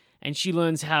assassin and she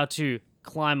learns how to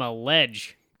climb a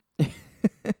ledge.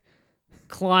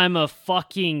 Climb a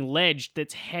fucking ledge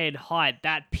that's head height.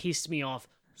 That pissed me off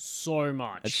so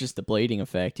much. It's just the bleeding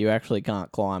effect. You actually can't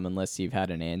climb unless you've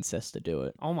had an ancestor do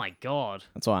it. Oh my god.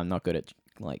 That's why I'm not good at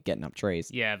like getting up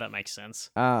trees. Yeah, that makes sense.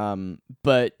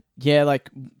 But yeah, like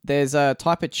there's a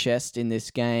type of chest in this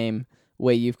game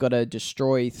where you've got to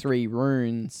destroy 3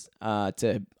 runes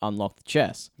to unlock the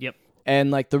chest. Yep.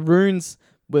 And like the runes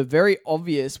were very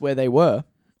obvious where they were.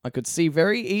 I could see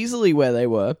very easily where they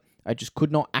were. I just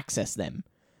could not access them.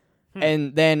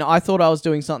 And then I thought I was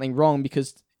doing something wrong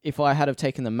because if I had have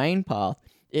taken the main path,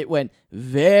 it went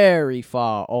very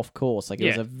far off course. Like it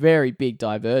was Yeah. a very big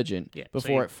divergent Yeah, so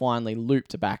before you- it finally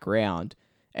looped back round.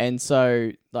 And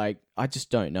so, like, I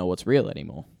just don't know what's real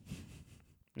anymore.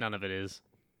 None of it is.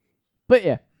 But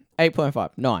yeah,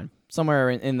 8.5, 9.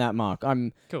 Somewhere in that mark.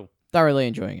 I'm Cool. thoroughly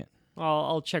enjoying it.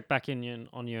 I'll check back on you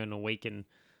in a week and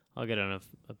I'll get on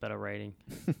a better rating.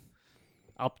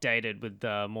 Updated with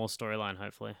more storyline,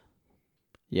 hopefully.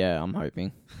 Yeah, I'm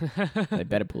hoping. They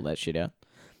better pull that shit out.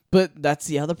 But that's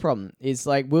the other problem, is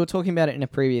like we were talking about it in a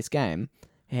previous game,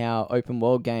 how open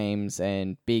world games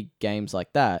and big games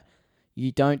like that,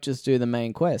 you don't just do the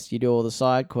main quest, you do all the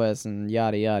side quests and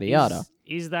yada yada yada.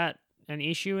 Is that an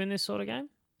issue in this sort of game?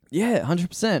 Yeah,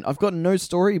 100%. I've got no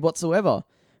story whatsoever,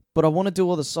 but I want to do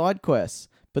all the side quests.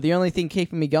 But the only thing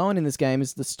keeping me going in this game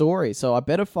is the story, so I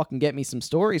better fucking get me some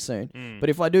story soon. But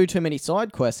if I do too many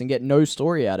side quests and get no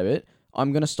story out of it,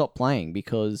 I'm going to stop playing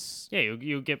because Yeah,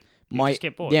 you'll just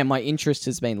get bored. my interest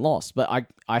has been lost. But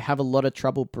I have a lot of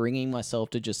trouble bringing myself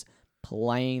to just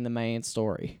playing the main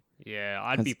story. Yeah,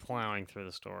 I'd be plowing through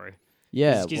the story.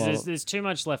 Yeah, Because there's too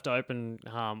much left open.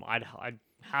 I'd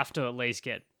have to at least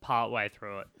get part way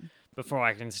through it before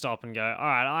I can stop and go, all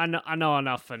right, I know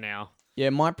enough for now. yeah,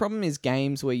 my problem is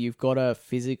games where you've got to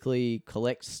physically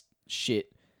collect shit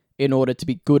in order to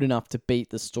be good enough to beat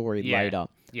the story Yeah. later.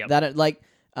 Yep. That like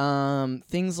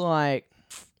things like,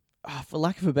 for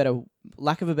lack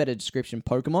of a better description,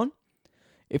 Pokemon.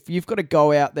 if you've got to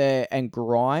go out there and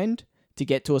grind to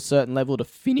get to a certain level to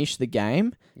finish the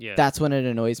game, Yeah. that's when it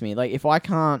annoys me. Like if I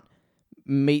can't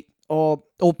meet or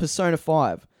Persona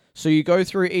 5. So you go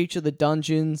through each of the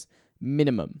dungeons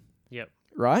minimum, Yep.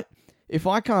 right? If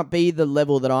I can't be the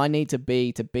level that I need to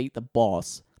be to beat the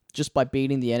boss just by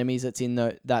beating the enemies that's in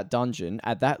that dungeon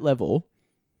at that level,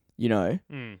 you know,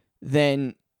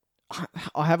 then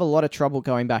I have a lot of trouble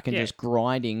going back and Yeah. just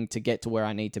grinding to get to where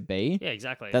I need to be. Yeah,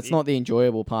 exactly. That's not the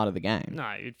enjoyable part of the game. No,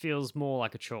 it feels more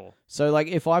like a chore. So, like,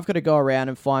 if I've got to go around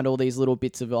and find all these little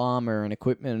bits of armor and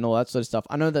equipment and all that sort of stuff,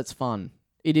 I know that's fun.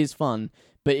 It is fun.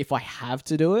 But if I have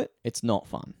to do it, it's not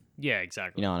fun. Yeah,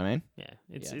 exactly. You know what I mean? Yeah,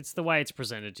 it's the way it's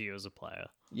presented to you as a player.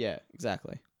 Yeah,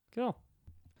 exactly. Cool.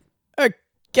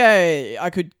 Okay, I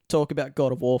could talk about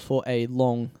God of War for a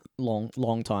long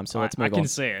time, so let's move I can on.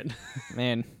 see it.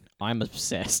 Man, I'm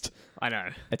obsessed. I know.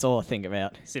 It's all I think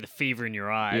about. See the fever in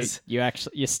your eyes. You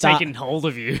Taking start hold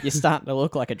of you. you're starting to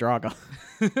look like a Draga.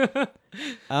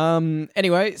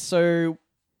 Anyway, so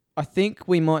I think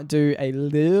we might do a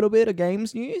little bit of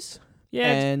games news.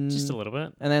 Yeah, And- just a little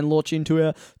bit. And then launch into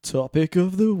our topic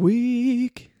of the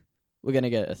week. We're going to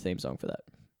get a theme song for that.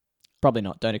 Probably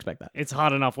not. Don't expect that. It's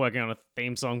hard enough working on a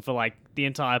theme song for like the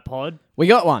entire pod. We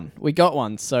got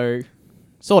one. So,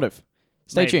 sort of.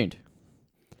 Stay Maybe. tuned.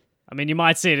 I mean, you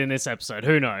might see it in this episode.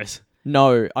 Who knows?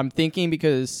 No, I'm thinking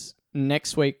because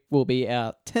next week will be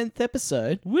our 10th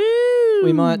episode. Woo!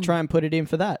 We might try and put it in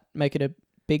for that. Make it a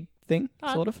big thing,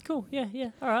 Alright, sort of. Cool. Yeah.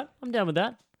 All right. I'm down with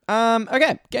that.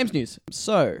 Okay, games news.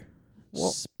 So,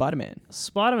 Spider-Man.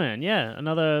 Spider-Man. Yeah.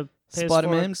 Another PS4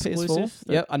 Spider-Man, exclusive.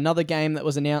 PS4. Yep, another game that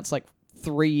was announced like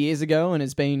 3 years ago and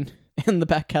has been in the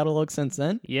back catalogue since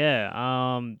then.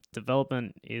 Yeah.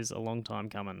 Development is a long time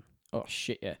coming. Oh,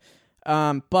 shit, yeah.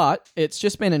 But it's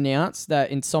just been announced that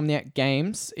Insomniac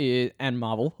Games and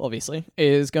Marvel, obviously,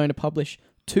 is going to publish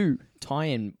 2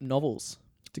 tie-in novels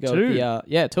to go with 2?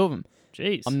 the 2 of them.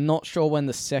 Jeez. I'm not sure when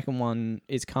the second one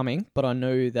is coming, but I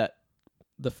know that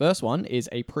the first one is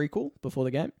a prequel before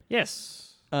the game,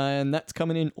 Yes. and that's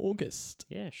coming in August.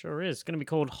 Yeah, sure is. It's going to be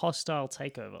called Hostile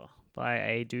Takeover by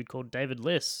a dude called David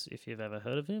Liss. If you've ever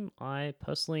heard of him, I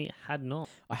personally had not.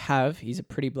 I have. He's a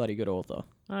pretty bloody good author.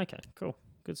 Okay, cool.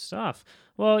 Good stuff.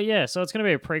 Well, yeah, so it's going to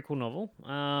be a prequel novel.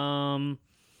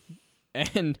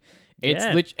 And it's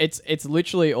Yeah. it's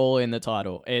literally all in the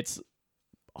title. It's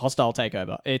Hostile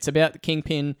Takeover. It's about the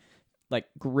Kingpin like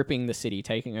gripping the city,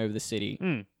 taking over the city,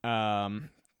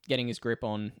 getting his grip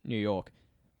on New York.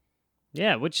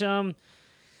 Yeah, which is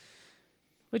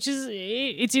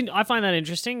it's in. I find that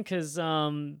interesting because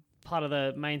part of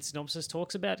the main synopsis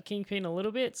talks about Kingpin a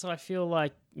little bit. So I feel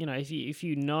like if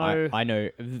you know, I know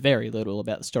very little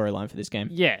about the storyline for this game.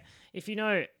 yeah, if you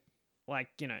know, like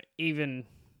even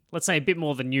let's say a bit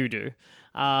more than you do,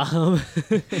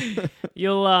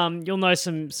 you'll know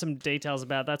some details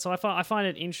about that. So I find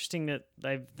it interesting that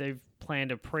they've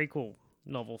planned a prequel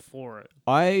novel for it.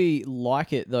 I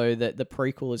like it though that the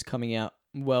prequel is coming out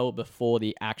well before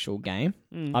the actual game.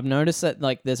 I've noticed that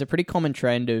like there's a pretty common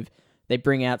trend of they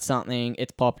bring out something,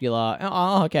 it's popular.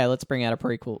 Oh, okay, let's bring out a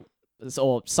prequel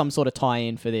or some sort of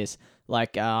tie-in for this.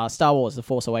 Like Star Wars: The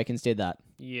Force Awakens did that.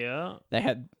 Yeah. They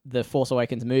had the Force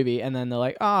Awakens movie, and then they're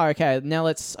like, oh, okay, now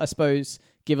let's, I suppose,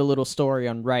 give a little story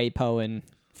on Rey, Poe, and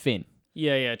Finn.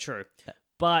 Yeah, true.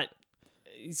 But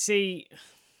see,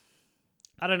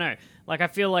 I don't know. Like I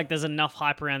feel like there's enough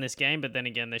hype around this game, but then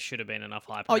again, there should have been enough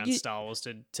hype around Star Wars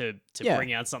to Yeah.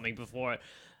 bring out something before it.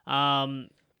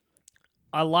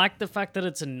 I like the fact that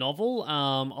it's a novel.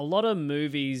 A lot of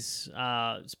movies,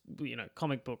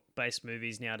 comic book based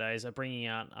movies nowadays are bringing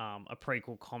out a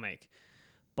prequel comic,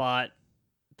 but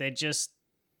they're just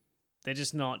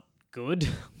not good.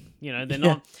 They're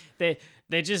not.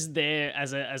 They're just there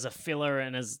as a filler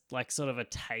and as like sort of a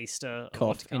taster. Of what's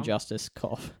Cough, to come. Injustice,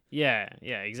 cough, Yeah,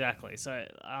 exactly. So,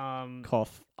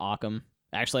 cough, Arkham.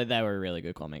 Actually, they were really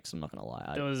good comics, I'm not going to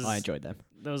lie. There was- I enjoyed them.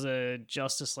 there was a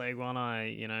Justice League one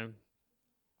I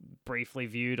briefly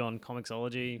viewed on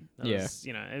Comixology. That Yeah. was,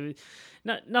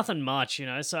 nothing much.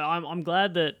 So I'm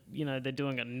glad that they're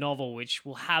doing a novel which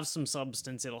will have some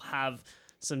substance. It'll have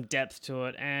some depth to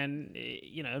it, and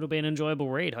it'll be an enjoyable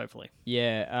read. Hopefully.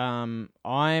 Yeah,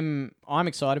 I'm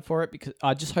excited for it because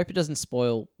I just hope it doesn't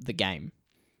spoil the game,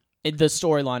 the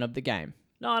storyline of the game.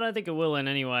 No, I don't think it will in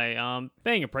any way.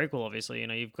 Being a prequel, obviously,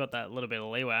 you've got that little bit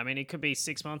of leeway. I mean, it could be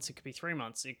 6 months, it could be 3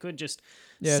 months. It could just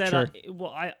set true. up.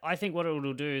 Well, I think what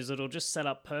it'll do is it'll just set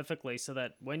up perfectly so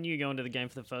that when you go into the game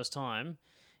for the first time,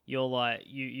 you're like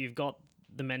you've got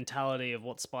the mentality of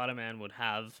what Spider-Man would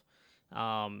have,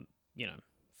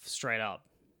 straight up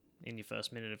in your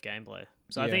first minute of gameplay.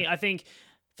 So Yeah. I think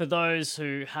For those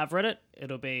who have read it,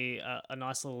 it'll be a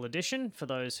nice little addition. For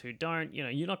those who don't,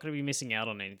 you're not going to be missing out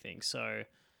on anything. So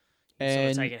you sort of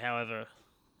And take it however.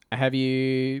 have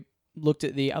you looked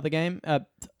at the other game?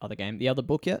 The other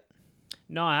book yet?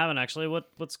 No, I haven't actually.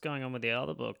 What's going on with the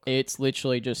other book? It's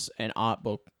literally just an art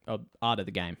book of art of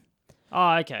the game.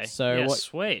 Oh, okay. So yeah, what-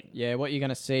 sweet. Yeah, what you're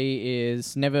gonna see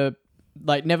is never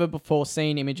before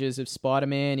seen images of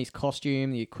Spider-Man, his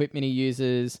costume, the equipment he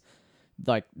uses,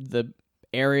 like the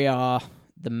area,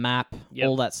 the map, Yep.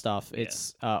 all that stuff. Yeah.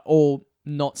 It's all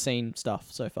not seen stuff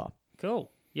so far.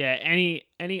 Cool. Yeah, any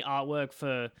artwork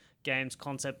for games,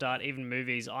 concept art, even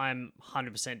movies, I'm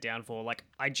 100% down for. Like,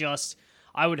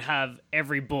 I would have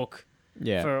every book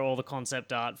Yeah, for all the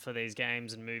concept art for these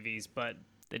games and movies, but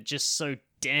they're just so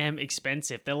damn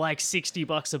expensive. They're like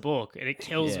 $60 a book, and it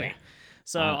kills Yeah. me.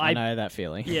 So I know that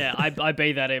feeling. yeah, I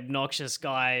be that obnoxious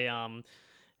guy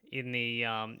in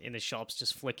the shops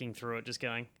just flicking through it, just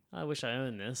going, I wish I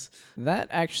owned this. That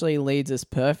actually leads us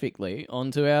perfectly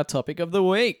onto our topic of the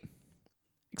week: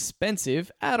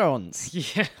 expensive add-ons,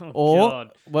 Yeah. Oh, or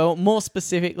God. well, more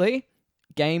specifically,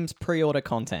 games pre-order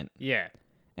content. Yeah.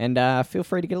 And feel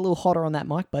free to get a little hotter on that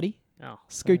mic, buddy. Oh,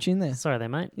 Scooch in there. sorry there,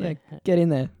 mate. Yeah, get in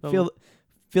there.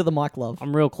 Feel the mic love.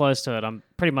 I'm real close to it. I'm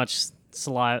pretty much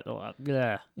saliva.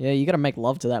 Yeah. Yeah, you got to make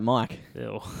love to that mic.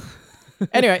 Ew.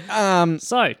 Anyway,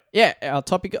 So, yeah, our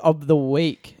topic of the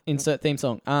week, insert theme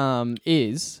song,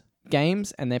 is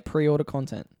games and their pre-order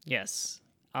content. yes.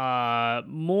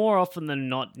 More often than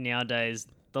not nowadays,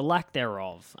 the lack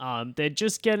thereof. They're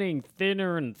just getting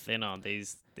thinner and thinner,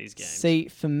 these games. See,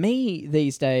 for me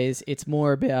these days, it's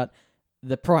more about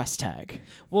the price tag.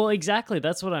 Well, exactly.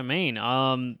 That's what I mean.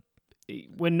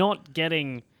 We're not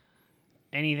getting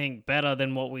anything better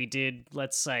than what we did,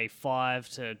 let's say, 5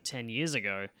 to 10 years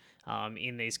ago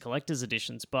in these collector's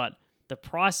editions, but the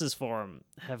prices for them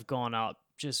have gone up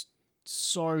just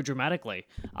so dramatically.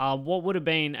 What would have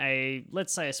been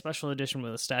let's say, a special edition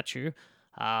with a statue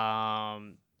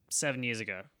 7 years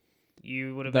ago?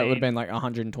 You would have That would have been like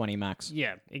 120 max.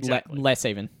 Yeah, exactly. Less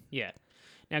even. Yeah.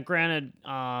 Now, granted,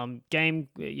 game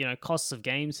costs of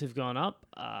games have gone up.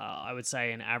 I would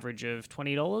say an average of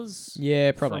 $20.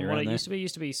 Yeah, probably From what around it there. used to be. It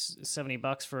used to be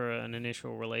 $70 for an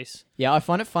initial release. Yeah, I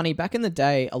find it funny. Back in the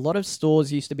day, a lot of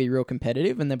stores used to be real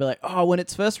competitive, and they'd be like, "Oh, when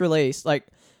it's first released, like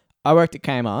I worked at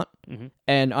Kmart,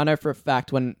 and I know for a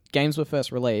fact when games were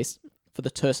first released, for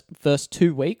the first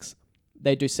 2 weeks,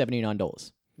 they do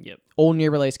 $79. Yep. All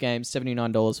new release games,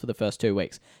 $79 for the first 2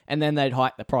 weeks, and then they'd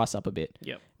hike the price up a bit.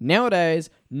 Yep. Nowadays,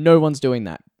 no one's doing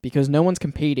that because no one's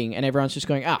competing, and everyone's just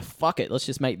going, fuck it, let's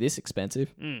just make this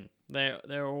expensive.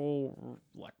 They're all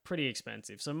like pretty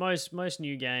expensive. So most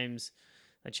new games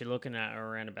that you're looking at are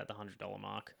around about the $100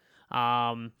 mark.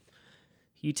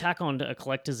 You tack on a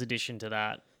collector's edition to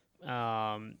that.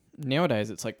 Nowadays,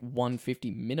 it's like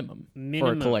 $150 minimum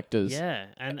Minimum, for collectors. Yeah,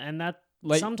 and that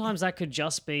Like- sometimes that could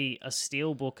just be a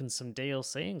steel book and some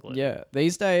DLC included. Yeah,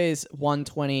 these days,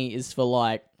 $120 is for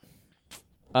like,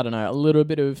 I don't know, a little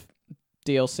bit of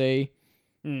DLC,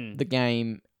 the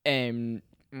game, and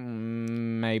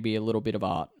maybe a little bit of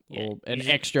art Yeah, or an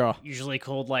usually- extra. Usually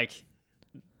called like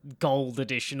gold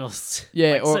edition or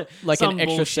Yeah, like, or so- like some an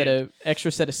bullshit.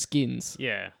 extra set of skins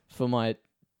Yeah. for my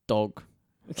dog.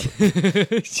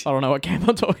 I don't know what game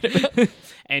I'm talking about.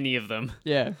 Any of them.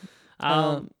 Yeah.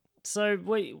 So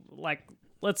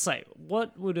let's say,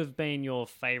 what would have been your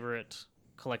favorite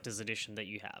collector's edition that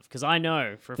you have? Because I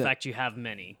know for a fact you have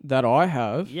many. That I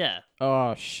have. Yeah.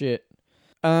 Oh shit.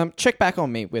 Check back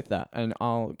on me with that, and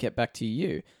I'll get back to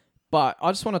you. But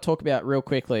I just want to talk about real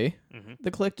quickly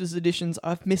the collector's editions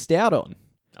I've missed out on.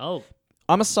 Oh,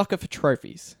 I'm a sucker for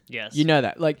trophies. yes. You know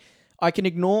that. Like, I can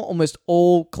ignore almost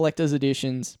all collector's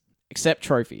editions except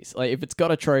trophies. Like, if it's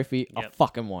got a trophy, I Yep.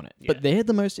 fucking want it. Yeah. But they're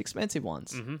the most expensive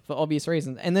ones for obvious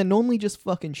reasons, and they're normally just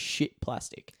fucking shit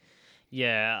plastic,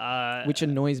 Yeah. which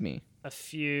annoys me.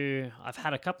 I've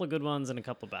had a couple of good ones and a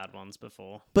couple of bad ones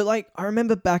before. But like, I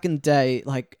remember back in the day,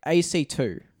 like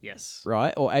AC2. Yes.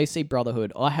 Right? Or AC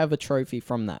Brotherhood. I have a trophy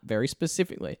from that, very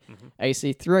specifically. Mm-hmm.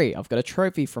 AC3, I've got a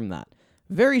trophy from that.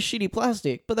 Very shitty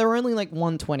plastic, but they were only like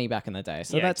 120 back in the day,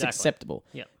 so Yeah, that's exactly. acceptable.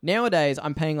 Yep. Nowadays,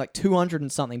 I'm paying like 200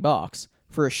 and something bucks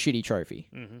for a shitty trophy.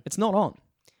 It's not on.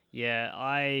 Yeah,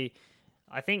 I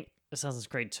think Assassin's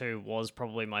Creed 2 was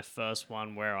probably my first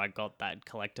one where I got that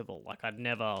collectible. Like I'd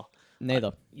never.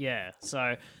 Neither. Yeah,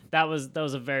 so that was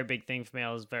a very big thing for me.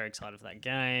 I was very excited for that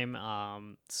game.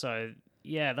 So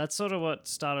yeah, that's sort of what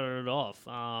started it off.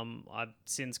 I've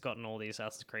since gotten all the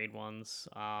Assassin's Creed ones.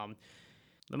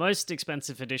 The most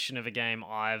expensive edition of a game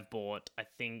I've bought, I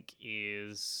think,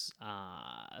 is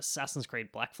Assassin's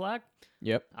Creed Black Flag.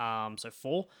 Yep. So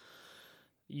 4.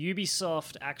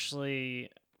 Ubisoft actually,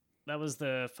 that was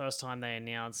the first time they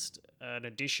announced an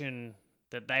edition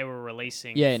that they were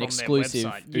releasing. Yeah, an from exclusive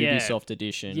their website. Ubisoft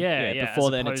edition. Yeah. Before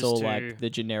as then, it's all opposed like to- the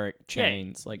generic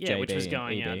chains, like JB which was and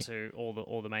going EB. out to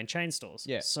all the main chain stores.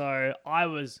 Yeah. So I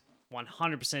was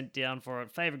 100% down for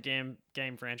it. Favorite game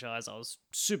franchise. I was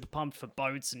super pumped for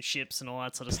boats and ships and all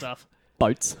that sort of stuff.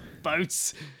 Boats.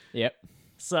 Boats. Yep.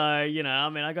 So I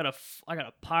mean, I got a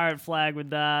pirate flag with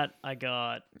that. I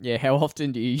got. Yeah. How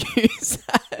often do you use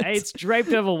that? Hey, it's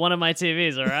draped over one of my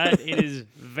TVs. All right, it is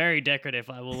very decorative.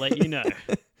 I will let you know.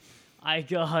 I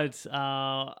got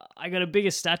a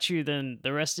bigger statue than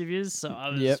the rest of you, so I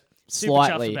was Yep. super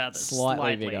Slightly. chuffed about this.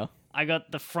 Slightly bigger. I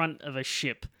got the front of a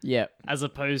ship Yep. as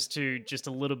opposed to just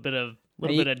a little bit of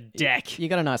You- deck. You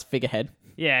got a nice figurehead.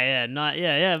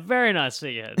 Yeah, very nice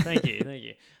figurehead. Thank you, thank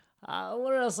you.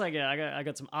 What else I got? I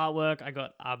got some artwork. I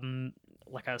got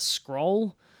like a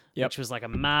scroll, Yep. which was like a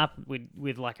map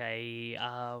with like a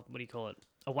what do you call it?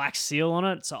 A wax seal on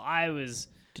it. So I was.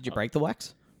 Did you break the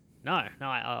wax? No,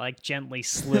 I like gently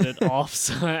slid it off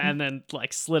and then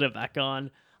like slid it back on.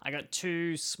 I got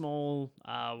 2 small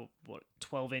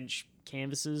 12-inch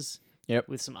canvases Yep.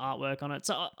 with some artwork on it.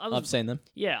 So I I've was seen them.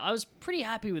 I was pretty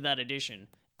happy with that edition.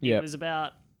 Yep. It was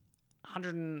about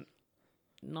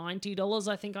 $190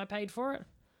 I think I paid for it.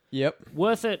 Yep.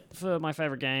 Worth it for my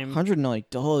favorite game.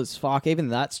 $190. Fuck, even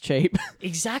that's cheap.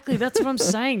 Exactly, that's what I'm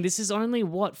saying. This is only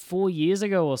 4 years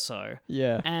ago or so.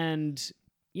 Yeah. And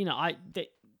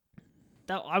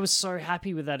I was so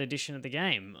happy with that edition of the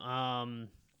game.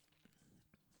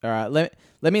 All right, let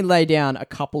me lay down a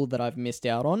couple that I've missed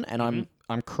out on, and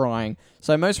I'm crying.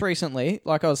 So most recently,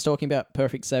 like I was talking about,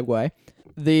 perfect segue,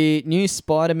 the new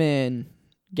Spider-Man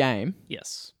game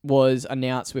Yes. was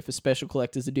announced with a special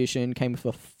collector's edition, came with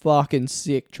a fucking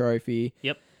sick trophy.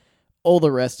 Yep. All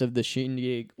the rest of the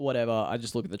shindig, whatever. I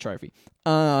just look at the trophy.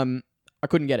 I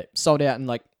couldn't get it. Sold out in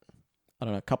like, I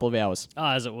don't know, a couple of hours.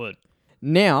 As it would.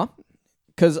 Now,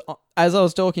 because as I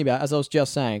was talking about, as I was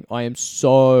just saying, I am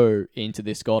so into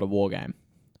this God of War game.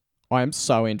 I am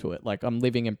so into it. Like, I'm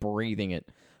living and breathing it.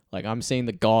 Like, I'm seeing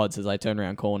the gods as I turn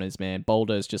around corners, man.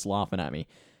 Boulder's just laughing at me.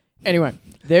 Anyway,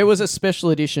 there was a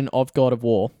special edition of God of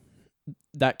War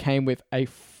that came with a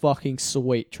fucking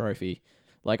sweet trophy.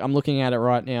 Like, I'm looking at it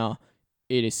right now.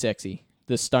 It is sexy.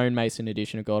 The Stonemason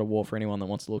edition of God of War, for anyone that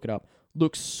wants to look it up,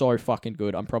 looks so fucking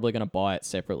good. I'm probably going to buy it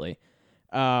separately.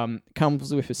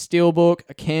 Comes with a steelbook,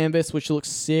 a canvas, which looks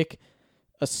sick,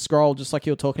 a scroll, just like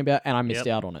you were talking about, and I missed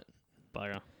out on it.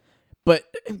 Bugger. But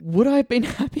would I have been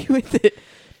happy with it?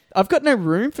 I've got no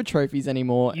room for trophies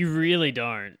anymore. You really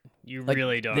don't. You Like,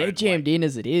 really don't. They're jammed in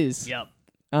as it is. Yep.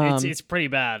 Um, It's pretty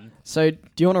bad. So, do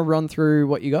you want to run through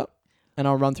what you got? And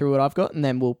I'll run through what I've got, and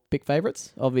then we'll pick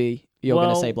favorites. You're going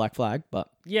to say Black Flag, but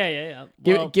Yeah.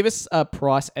 give us a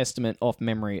price estimate off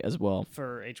memory as well.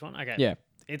 For each one? Okay. Yeah.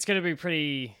 It's going to be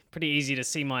pretty easy to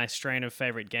see my strain of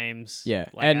favorite games. Yeah,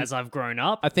 Like, and as I've grown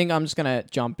up. I think I'm just going to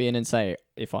jump in and say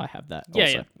if I have that also.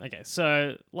 Yeah. Okay.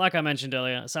 So, like I mentioned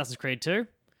earlier, Assassin's Creed 2,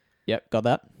 Yep, got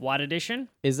that. White Edition.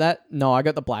 Is that... No, I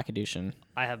got the Black Edition.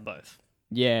 I have both.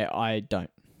 Yeah, I don't.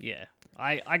 Yeah.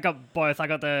 I got both. I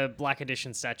got the Black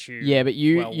Edition statue. Yeah, but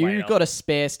you way got up. a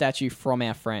spare statue from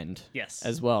our friend. Yes.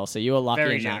 As well, so you were lucky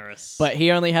Very in that. generous. But he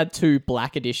only had 2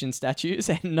 Black Edition statues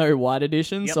and no White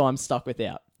Edition, Yep. so I'm stuck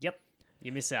without. Yep.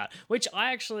 You miss out. Which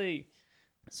I actually,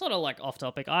 sort of like off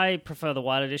topic, I prefer the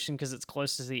White Edition because it's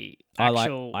close to the I like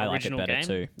actual it original better game.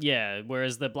 too. Yeah,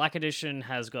 whereas the Black Edition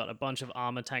has got a bunch of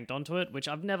armor tanked onto it, which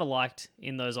I've never liked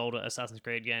in those older Assassin's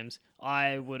Creed games.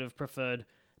 I would have preferred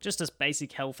just a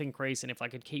basic health increase, and if I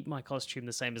could keep my costume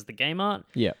the same as the game art.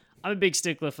 Yeah. I'm a big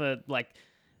stickler for like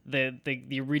the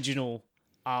original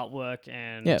artwork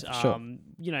and Yeah, for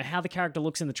sure. how the character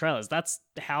looks in the trailers. That's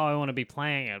how I want to be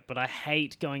playing it, but I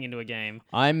hate going into a game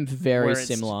I'm very where it's-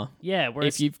 similar. yeah, where If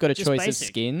it's you've got a just choice basic. of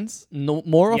skins,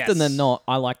 more often than Yes. not,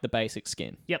 I like the basic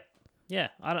skin. Yep. Yeah,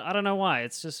 I don't know why.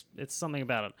 It's something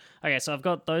about it. Okay, so I've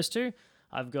got those 2.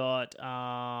 I've got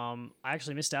I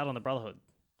actually missed out on the Brotherhood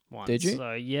one. Did you?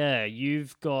 So yeah,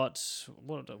 you've got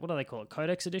what do they call it?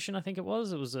 Codex Edition, I think it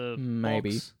was. It was a Maybe.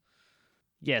 box.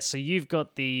 Yeah, so you've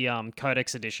got the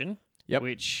Codex Edition, Yep.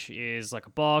 which is like a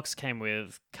box, came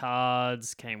with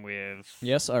cards, came with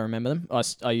Yes, I remember them.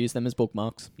 I use them as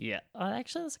bookmarks. yeah.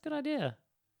 Actually, that's a good idea.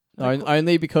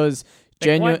 Only because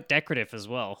They're quite decorative as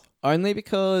well. only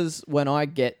because when I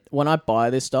buy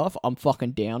this stuff, I'm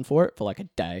fucking down for it for like a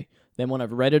day. Then when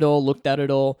I've read it all, looked at it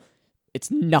all,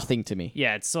 it's nothing to me.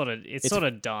 Yeah, it's sort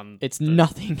of done. It's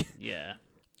nothing. Yeah.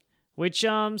 Which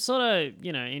sort of,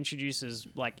 introduces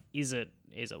like, is it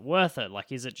Is it worth it?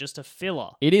 Like, is it just a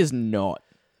filler? It is not.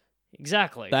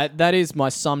 Exactly. That is my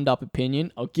summed up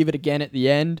opinion. I'll give it again at the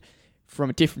end from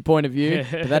a different point of view,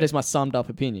 but that is my summed up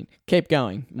opinion. Keep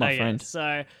going, my friend.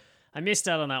 So I missed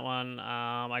out on that one.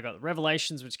 I got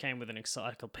Revelations, which came with an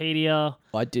encyclopedia.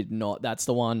 I did not. That's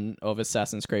the one of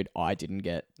Assassin's Creed I didn't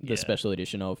get the Yeah. special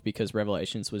edition of because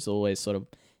Revelations was always sort of,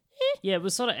 Yeah, it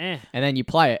was sort of and then you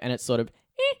play it and it's sort of,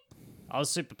 I was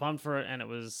super pumped for it, and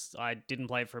I didn't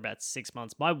play it for about 6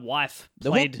 months. My wife the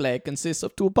played. hook blade consists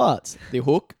of two parts, the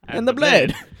hook and the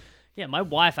blade. Yeah, my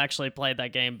wife actually played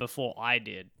that game before I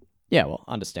did. Yeah, well,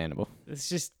 understandable It's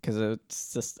just, because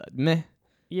it's just meh.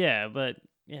 yeah, but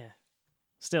yeah,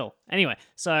 still. Anyway,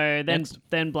 so then Next.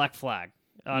 then Black Flag.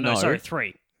 Oh no, No. sorry,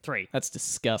 three. That's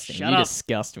disgusting. Shut you up.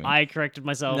 disgust me. I corrected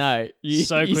myself. no, you,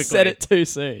 so you quickly. said it too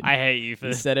soon. I hate you for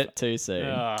You said it too soon.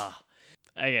 Ugh.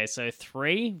 Okay, so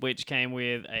 3, which came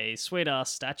with a sweet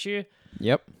ass statue,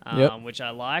 Yep. which I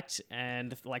liked,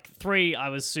 and like 3, I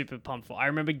was super pumped for. I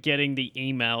remember getting the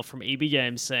email from EB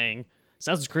Games saying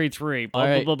Assassin's Creed 3, blah blah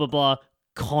Alright. blah blah blah,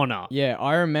 Connor. Yeah,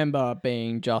 I remember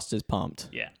being just as pumped.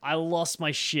 Yeah, I lost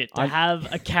my shit to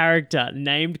have a character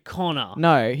named Connor.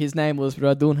 No, his name was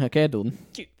Radun Hakedun.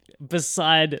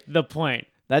 Beside the point.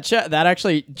 That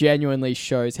actually genuinely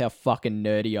shows how fucking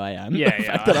nerdy I am. Yeah, the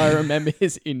yeah. fact that I remember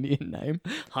his Indian name.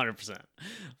 100%.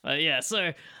 But yeah,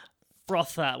 so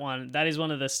froth that one. That is one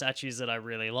of the statues that I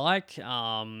really like.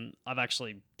 I've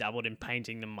actually dabbled in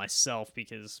painting them myself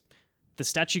because the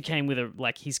statue came with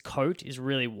his coat is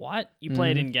really white. You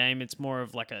play it in game, it's more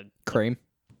of like a Cream.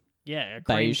 cream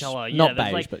Beige. color. Yeah, Not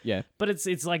there's beige, but yeah. but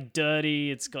it's like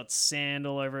dirty. It's got sand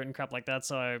all over it and crap like that.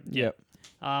 So yeah, Yep.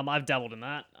 I've dabbled in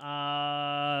that.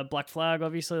 Black Flag,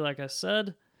 obviously, like I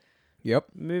said. Yep.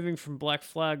 Moving from Black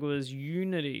Flag was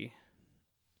Unity,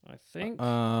 I think.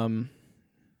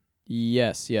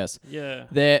 Yes. Yeah.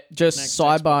 There, just Next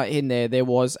sidebar in there, there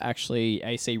was actually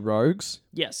AC Rogues.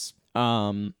 Yes,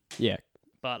 Yeah.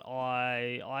 but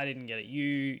I didn't get it.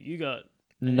 You got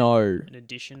No. an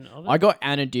edition of it. I got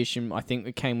an edition. I think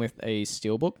it came with a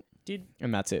steelbook, Did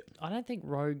and that's it. I don't think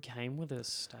Rogue came with a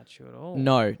statue at all.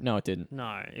 No, it didn't.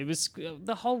 No, it was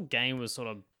the whole game was sort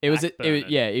of It was a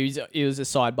backburnered. a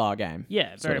sidebar game.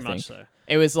 Yeah, sort very of thing. much so.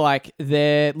 It was like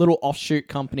their little offshoot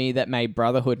company that made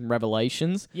Brotherhood and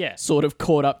Revelations. Yeah. Sort of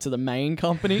caught up to the main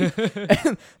company.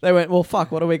 And they went, well,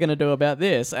 fuck, what are we going to do about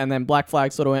this? And then Black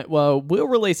Flag sort of went, well, we'll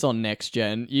release on next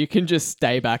gen. You can just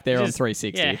stay back there on Just-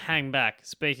 360. Yeah, hang back.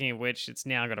 Speaking of which, it's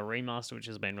now got a remaster which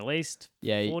has been released.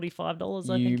 Yeah, $45.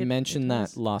 I think you mentioned it that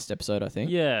was. last episode, I think.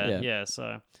 Yeah.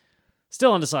 So,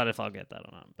 still undecided if I'll get that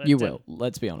or not. But, You will.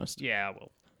 Let's be honest. Yeah, I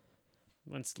will.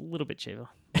 When it's a little bit cheaper,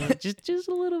 just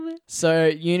a little bit. So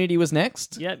Unity was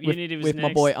next. Yep, with, Unity was with my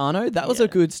next. boy Arno. That was Yeah. a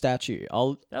good statue.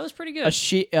 That was pretty good.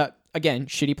 Again,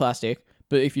 shitty plastic,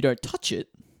 but if you don't touch it,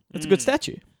 it's a good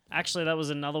statue. Actually, that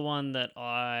was another one that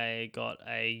I got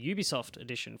a Ubisoft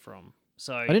edition from.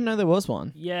 So I didn't know there was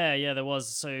one. yeah, there was.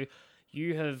 So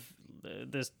you have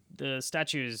the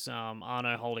statues,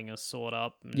 Arno holding a sword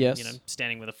up, and, Yes.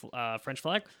 standing with a French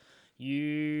flag.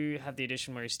 You have the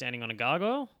edition where he's standing on a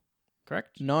gargoyle,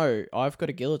 correct? No, I've got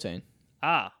a guillotine.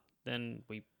 Then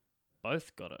we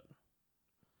both got it.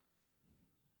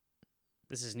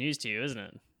 This is news to you, isn't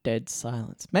it? Dead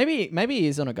silence. Maybe he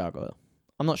is on a gargoyle.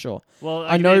 I'm not sure. Well,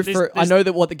 I know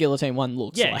that what the guillotine one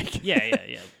looks yeah, like.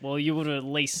 yeah. Well, you would have at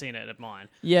least seen it at mine.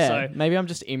 Yeah, So, maybe I'm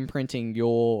just imprinting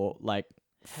your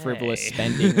frivolous Hey.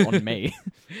 spending on me.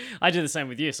 I do the same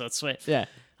with you, so it's sweet. Yeah.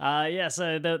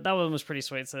 So that one was pretty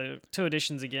sweet. So 2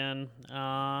 editions again.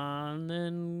 And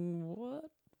then what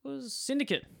was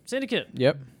Syndicate?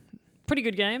 Yep. Pretty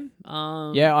good game.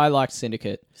 Yeah, I liked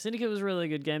Syndicate. Syndicate was a really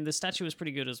good game. The statue was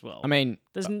pretty good as well. I mean,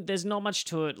 there's not much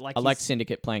to it. Like I liked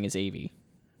Syndicate playing as Evie.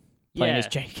 Playing as Yeah.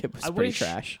 Jacob was I pretty wish-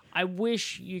 trash. I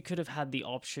wish you could have had the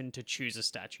option to choose a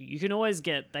statue. You can always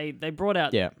get they brought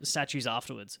out Yeah. statues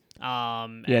afterwards. Yeah,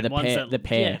 And the ones pair- that, the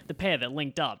pair. yeah, the pair that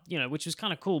linked up, which was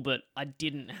kind of cool. But I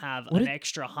didn't have What an did-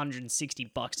 extra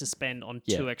 $160 to spend on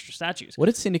Yeah. 2 extra statues. What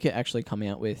did Syndicate actually come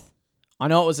out with? I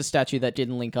know it was a statue that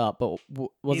didn't link up, but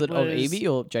was It it of was- Evie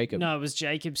or Jacob? No, it was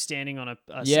Jacob standing on a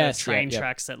set Yes, of train yeah.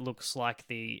 tracks that looks like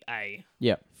the A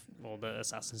Yep. or the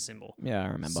assassin symbol. Yeah, I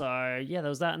remember. So yeah, there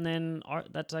was that, and then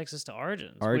that takes us to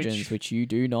Origins. Origins, which you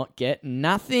do not get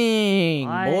nothing,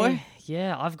 boy.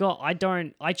 Yeah,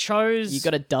 I chose. You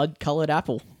got a dud-colored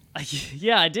apple.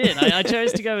 Yeah, I did. I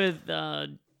chose to go with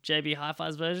JB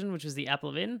Hi-Fi's version, which was the Apple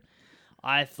of In.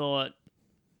 I thought,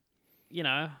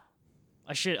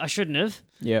 I shouldn't have,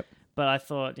 Yep. but I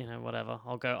thought, whatever.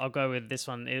 I'll go with this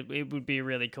one. It would be a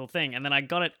really cool thing. And then I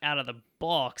got it out of the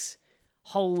box.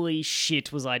 Holy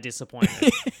shit, was I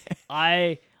disappointed.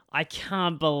 I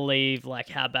can't believe like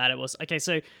how bad it was. Okay,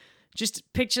 so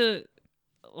just picture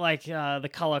like the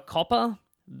color copper.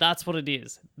 That's what it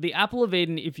is. The Apple of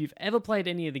Eden, if you've ever played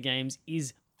any of the games,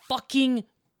 is fucking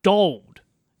gold.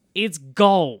 It's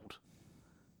gold,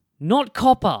 not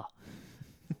copper.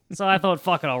 So I thought,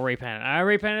 fuck it, I'll repaint it. I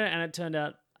repainted it, and it turned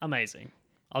out amazing.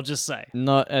 I'll just say.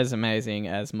 Not as amazing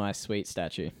as my sweet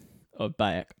statue of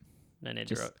Bayek. No need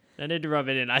to rub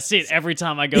it in. I see it every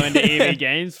time I go into EV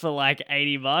games for like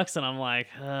 $80, and I'm like,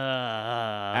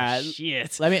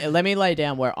 shit. Let me lay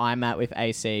down where I'm at with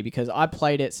AC because I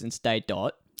played it since day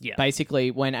dot. Yeah.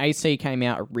 Basically, when AC came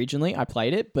out originally, I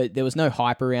played it, but there was no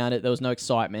hype around it. There was no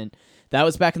excitement. That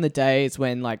was back in the days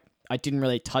when like I didn't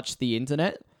really touch the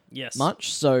internet Yes.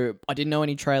 much, so I didn't know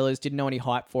any trailers, didn't know any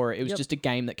hype for it. It was just a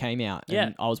game that came out,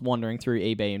 and I was wandering through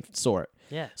eBay and saw it.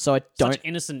 Yeah. So I don't. Such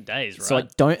innocent days, right? So I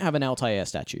don't have an Altair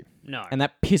statue. No. And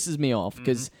that pisses me off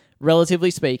because,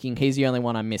 relatively speaking, he's the only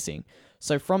one I'm missing.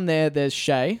 So from there, there's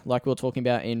Shay, like we were talking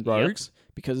about in Rogues,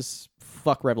 because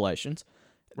fuck Revelations.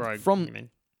 Rogue, From you mean?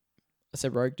 I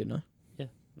said Rogue, didn't I? Yeah.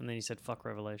 And then you said fuck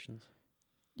Revelations.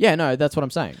 Yeah, no, that's what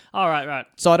I'm saying. All right, right.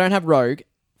 So I don't have Rogue.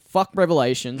 Fuck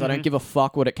Revelations. I don't give a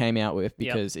fuck what it came out with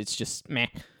because it's just meh.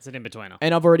 It's an in-betweener.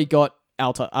 And I've already got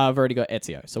I've already got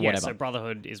Ezio, so whatever. So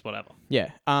Brotherhood is whatever.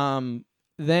 Yeah.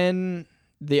 Then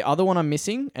the other one I'm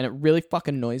missing, and it really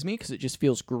fucking annoys me because it just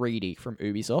feels greedy from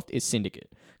Ubisoft, is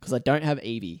Syndicate. Because I don't have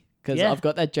Evie. Because I've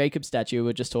got that Jacob statue we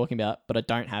were just talking about, but I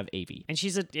don't have Evie. And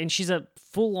she's a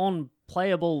full-on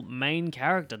playable main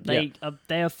character. They are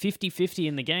 50-50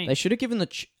 in the game. They should have given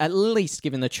at least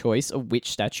given the choice of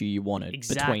which statue you wanted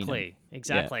between them.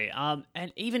 Exactly. Yeah.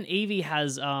 And even Evie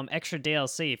has extra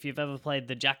DLC. If you've ever played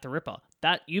the Jack the Ripper,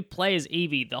 that you play as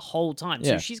Evie the whole time.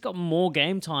 So she's got more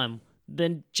game time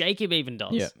than Jacob even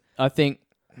does. Yeah, I think.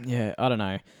 Yeah, I don't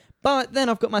know. But then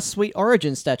I've got my sweet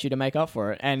Origin statue to make up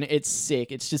for it, and it's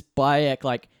sick. It's just Bayek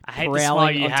like I hate the prowling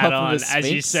smile you on had top on of the as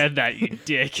you Sphinx. said that, you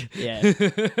dick. Yeah.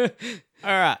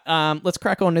 All right. Let's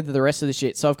crack on into the rest of the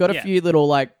shit. So I've got a few little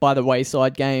like by the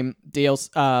wayside game deals,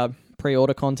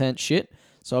 pre-order content shit.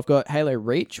 So I've got Halo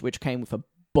Reach, which came with a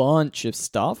bunch of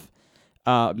stuff.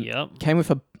 Came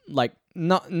with a like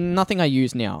nothing I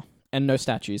use now, and no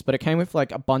statues, but it came with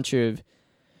like a bunch of.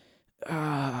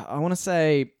 I want to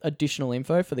say additional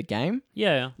info for the game.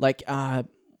 Yeah. Like,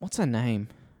 what's her name?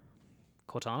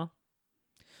 Cortana?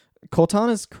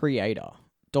 Cortana's creator,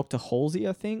 Dr. Halsey,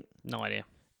 I think. No idea.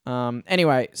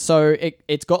 Anyway, so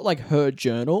it's got like her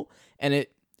journal, and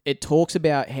it talks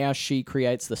about how she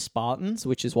creates the Spartans,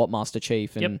 which is what Master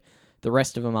Chief and the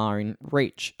rest of them are in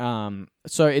Reach.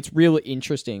 So it's really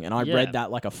interesting, and I read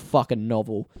that like a fucking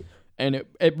novel, and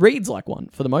it reads like one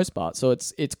for the most part. So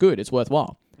it's good. It's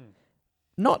worthwhile.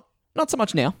 Not so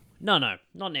much now. No,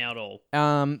 not now at all.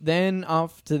 Then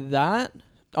after that,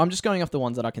 I'm just going off the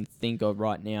ones that I can think of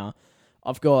right now.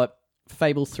 I've got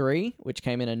Fable 3, which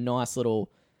came in a nice little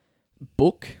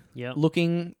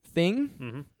book-looking thing.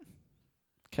 Mm-hmm.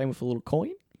 Came with a little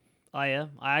coin. Oh, yeah.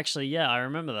 I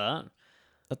remember that.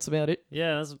 That's about it.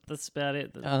 Yeah, that's about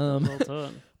it. That's all to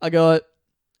it. I got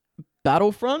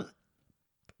Battlefront.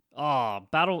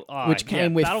 Which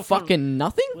came with fucking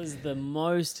nothing. Was the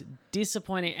most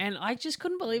disappointing, and I just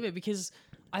couldn't believe it because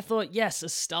I thought, yes, a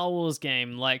Star Wars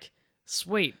game, like,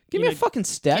 sweet. Give me a fucking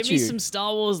statue. Give me some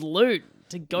Star Wars loot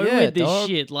to go with this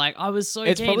shit. Like, I was so.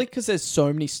 It's keen. probably because there's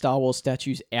so many Star Wars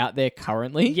statues out there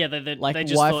currently. Yeah, like they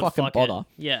just why thought, fucking bother?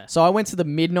 Yeah. So I went to the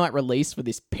midnight release for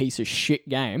this piece of shit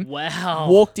game. Wow.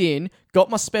 Walked in, got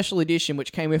my special edition,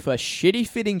 which came with a shitty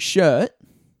fitting shirt.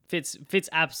 Fits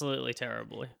absolutely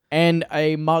terribly. And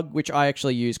a mug, which I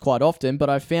actually use quite often, but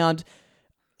I found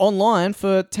online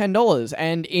for $10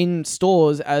 and in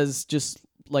stores as just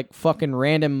like fucking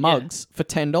random mugs for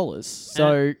 $10.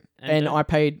 So, and I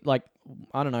paid like,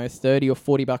 I don't know, 30 or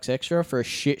 $40 extra for a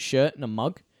shit shirt and a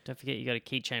mug. Don't forget you got a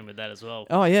keychain with that as well.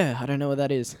 Oh yeah, I don't know what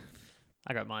that is.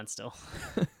 I got mine still.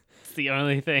 It's the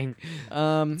only thing.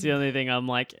 It's the only thing I'm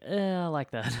like, I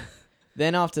like that.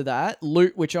 Then after that,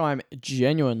 loot, which I'm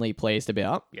genuinely pleased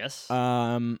about. Yes.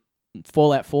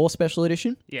 Fallout 4 Special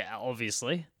Edition. Yeah,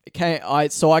 obviously. Okay, I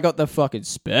got the fucking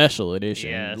Special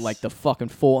Edition. Yes. Like the fucking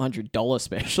 $400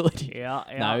 Special Edition. Yeah.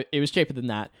 No, it was cheaper than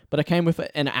that. But I came with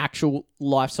an actual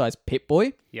life-size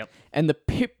Pip-Boy. Yep. And the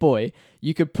Pip-Boy,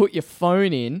 you could put your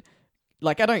phone in.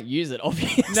 Like, I don't use it,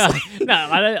 obviously. No,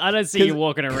 I don't see you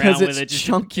walking around with it. Just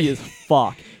chunky as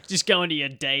fuck. Just going to your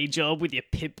day job with your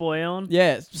Pip-Boy on.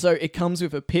 Yeah, so it comes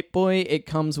with a Pip-Boy. It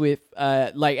comes with,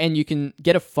 and you can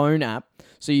get a phone app,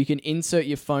 so you can insert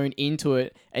your phone into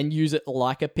it and use it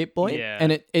like a Pip-Boy. Yeah.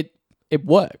 And it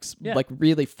works, like,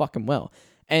 really fucking well.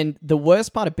 And the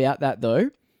worst part about that, though,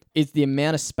 is the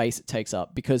amount of space it takes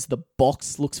up because the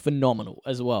box looks phenomenal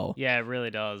as well. Yeah, it really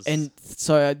does. And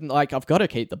so, like, I've got to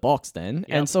keep the box then. Yep.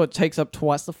 And so it takes up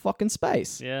twice the fucking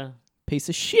space. yeah. Piece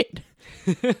of shit.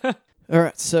 All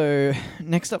right, so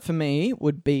next up for me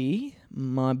would be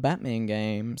my Batman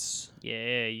games.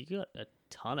 Yeah, you got a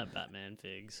ton of Batman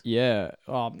figs. Yeah.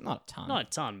 Oh, not a ton. Not a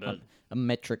ton, but A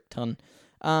metric ton.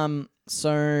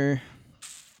 So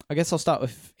I guess I'll start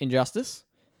with Injustice.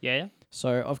 yeah.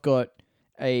 So I've got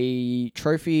a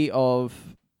trophy of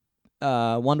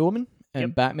Wonder Woman and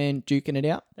Yep. Batman duking it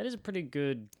out. That is a pretty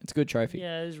good. It's a good trophy.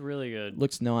 Yeah, it is really good.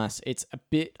 Looks nice. It's a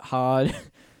bit hard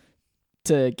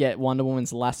to get Wonder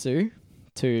Woman's lasso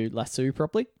to lasso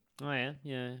properly Oh yeah,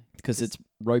 yeah. because it's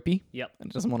ropey Yep, and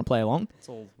it doesn't want to play along, it's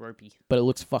all ropey. but it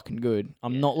looks fucking good.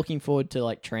 I'm Yeah. not looking forward to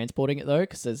like transporting it though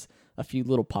because there's a few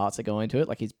little parts that go into it,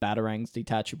 like his batarang's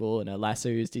detachable and a lasso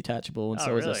is detachable and Oh,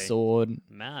 so is a really? sword.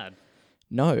 Mad.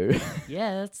 No.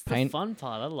 Yeah, that's the Pain- fun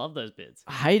part. I love those bits.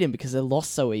 I hate him because they're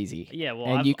lost so easy. Yeah, well,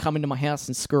 And you come into my house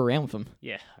and screw around with them.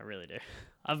 yeah, I really do.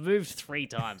 I've moved 3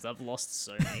 times. I've lost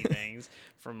so many things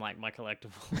from like my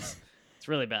collectibles. It's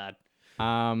really bad.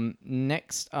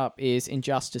 Next up is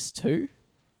Injustice 2.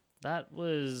 That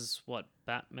was what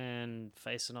Batman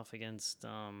facing off against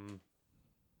Brainiac.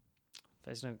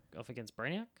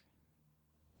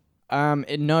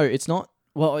 No, it's not.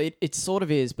 Well, it sort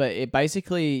of is, but it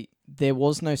basically there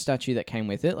was no statue that came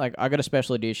with it. Like I got a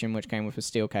special edition which came with a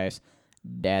steel case.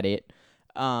 That it.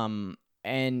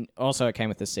 And also it came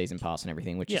with the season pass and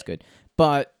everything, which is Yep. good.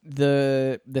 But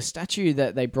the statue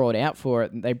that they brought out for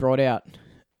it, they brought out.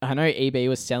 I know EB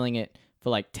was selling it for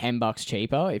like $10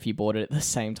 cheaper if you bought it at the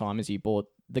same time as you bought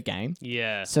the game.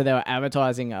 Yeah. So they were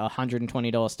advertising a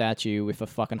 $120 statue with a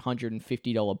fucking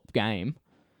 $150 game,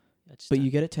 I just but don't-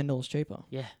 you get it $10 cheaper.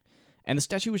 Yeah. And the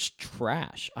statue was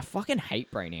trash. I fucking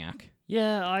hate Brainiac.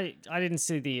 Yeah, I didn't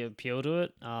see the appeal to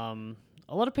it. A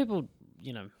lot of people,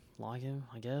 like him,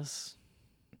 I guess.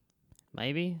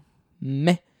 Maybe.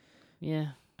 Meh.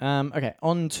 Yeah. Okay,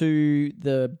 on to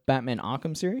the Batman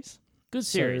Arkham series. Good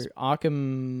series. So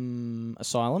Arkham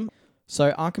Asylum.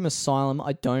 So Arkham Asylum,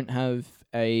 I don't have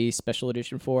a special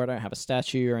edition for. I don't have a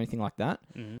statue or anything like that.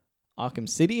 Mhm. Arkham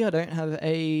City, I don't have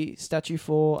a statue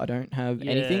for. I don't have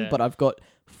anything, Yeah. but I've got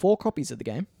 4 copies of the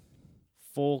game.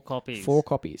 4 copies. 4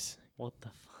 copies. What the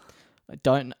fuck? I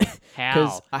don't.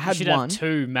 How? I You had should one. have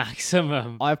 2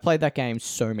 maximum. I've played that game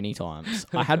so many times.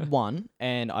 I had one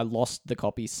and I lost the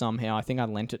copy somehow. I think I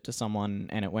lent it to someone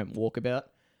and it went walkabout.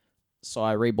 So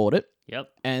I rebought it. Yep.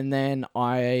 And then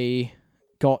I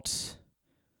got.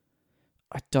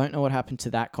 I don't know what happened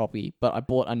to that copy, but I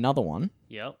bought another one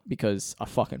Yep. because I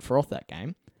fucking frothed that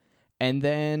game. And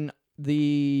then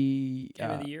the Game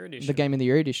of the Year edition. the Game of the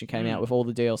Year edition came out with all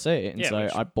the DLC, and Yeah, so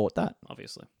which- I bought that.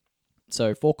 Obviously.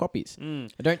 So 4 copies.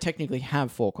 Mm. I don't technically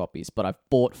have 4 copies, but I've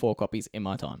bought 4 copies in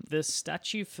my time. The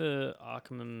statue for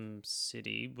Arkham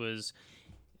City was,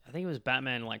 I think it was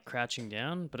Batman like crouching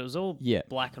down, but it was all Yeah.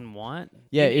 black and white.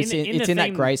 Yeah, In- it's in- in, in it's the in that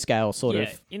theme- grayscale sort yeah,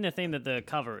 of. in the theme that the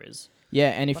cover is.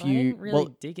 Yeah, and if But I you didn't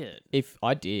really dig it. if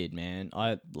I did, man,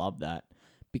 I love that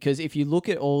because if you look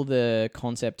at all the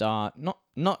concept art,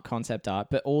 not concept art,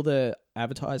 but all the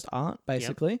advertised art,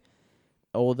 basically,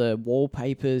 all the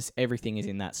wallpapers, everything is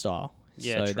in that style.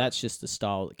 Yeah, so true. that's just the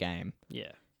style of the game.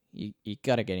 Yeah. You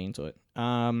got to get into it.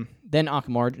 Then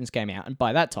Arkham Origins came out, and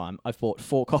by that time, I've bought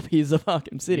 4 copies of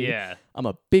Arkham City. Yeah. I'm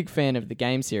a big fan of the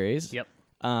game series. Yep.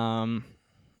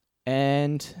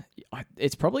 And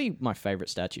it's probably my favorite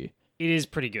statue. It is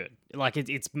pretty good. Like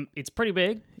it's pretty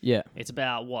big. Yeah. It's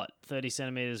about what 30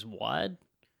 centimeters wide.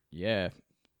 Yeah,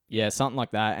 something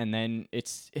like that, and then it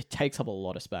takes up a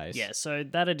lot of space. Yeah. So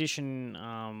that edition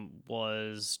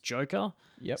was Joker.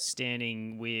 Yep.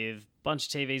 Standing with a bunch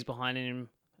of TVs behind him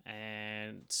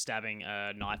and stabbing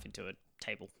a knife into a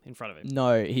table in front of him.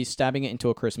 No, he's stabbing it into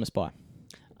a Christmas pie,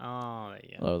 Oh, there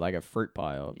you go. or like a fruit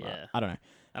pie, or Yeah. I don't know.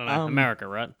 I don't know. America,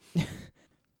 right?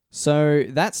 So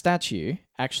that statue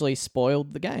actually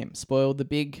spoiled the game, spoiled the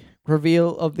big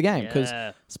reveal of the game. Because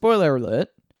Yeah. spoiler alert,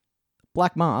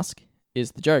 Black Mask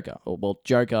is the Joker, or well,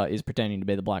 Joker is pretending to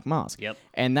be the Black Mask. Yep.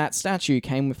 And that statue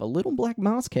came with a little Black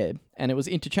Mask head, and it was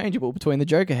interchangeable between the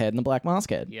Joker head and the Black Mask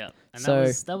head. Yep. And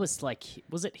So- that was like,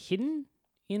 was it hidden?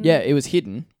 In Yeah, it was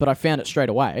hidden, but I found it straight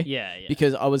away. Yeah. Yeah.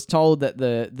 Because I was told that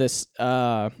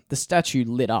the statue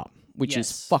lit up, which is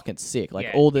Yes. fucking sick. Like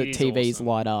Yeah, all the it is TVs awesome.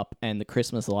 light up and the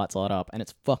Christmas lights light up, and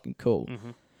it's fucking cool.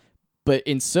 Mhm. But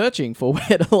in searching for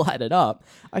where to light it up,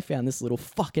 I found this little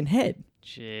fucking head.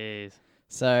 Jeez.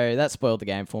 So that spoiled the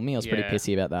game for me. I was pretty Yeah.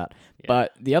 pissy about that. Yeah.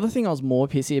 But the other thing I was more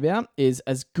pissy about is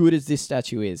as good as this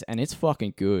statue is, and it's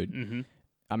fucking good. Mm-hmm.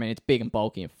 I mean, it's big and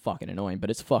bulky and fucking annoying, but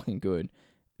it's fucking good.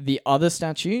 The other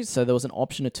statues, so there was an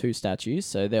option of 2 statues.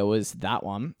 So there was that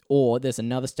one, or there's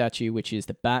another statue which is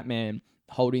the Batman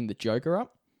holding the Joker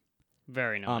up,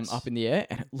 Very nice. up in the air,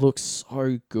 and it looks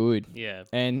so good. Yeah.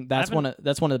 And that's haven't-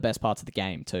 one of the best parts of the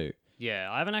game too. Yeah,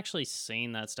 I haven't actually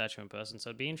seen that statue in person, so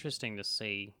it'd be interesting to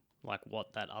see like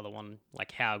what that other one,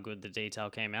 like how good the detail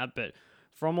came out. But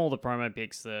from all the promo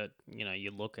pics that you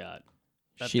look at,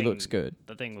 She looks good.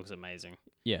 The thing looks amazing.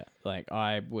 Yeah, like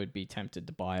I would be tempted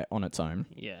to buy it on its own.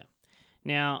 Yeah.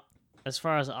 Now, as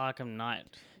far as Arkham Knight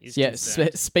is Yeah,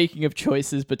 concerned, speaking of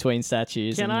choices between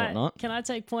statues and whatnot. can I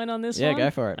take point on this Yeah, one? go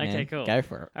for it, man. Okay, cool. Go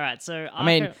for it. All right, so I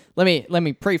mean, let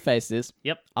me preface this.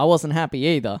 Yep. I wasn't happy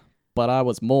either, but I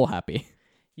was more happy.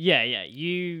 Yeah.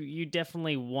 You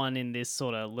definitely won in this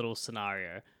sort of little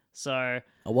scenario. So I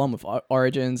won with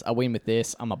Origins. I win with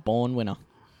this. I'm a born winner.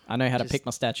 I know how to pick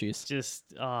my statues.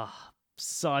 just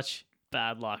such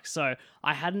bad luck. So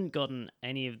I hadn't gotten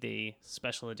any of the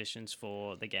special editions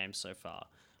for the game so far.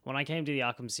 When I came to the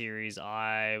Arkham series,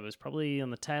 I was probably on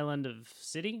the tail end of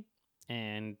City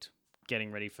and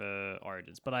getting ready for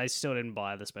Origins, but I still didn't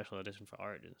buy the special edition for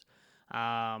Origins.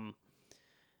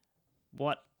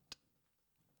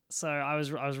 So I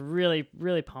was really,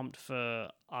 really pumped for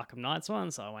Arkham Knight's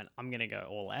one. So I went, I'm gonna go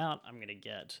all out. I'm gonna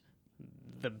get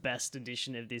the best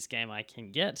edition of this game I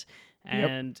can get.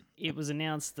 And it was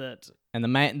announced that And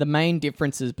the main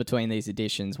differences between these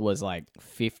editions was like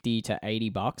 $50 to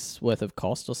 $80 worth of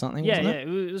cost or something. yeah, wasn't yeah,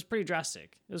 it? it was pretty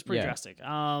drastic. It was pretty Yeah. drastic.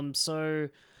 So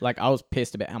Like I was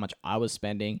pissed about how much I was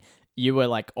spending. You were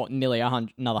like nearly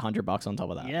another $100 on top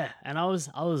of that. yeah, and I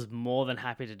was more than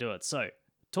happy to do it. So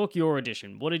talk your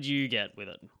edition. What did you get with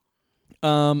it?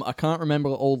 I can't remember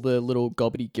all the little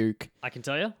gobbledygook. I can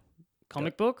tell you.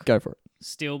 Comic book, Go for it.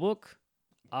 steelbook,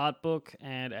 art book,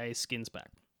 and a skins pack.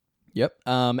 Yep.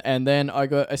 And then I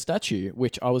got a statue,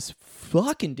 which I was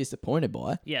fucking disappointed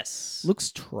by. Yes.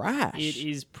 Looks trash. It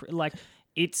is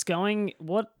it's going.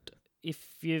 What if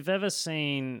you've ever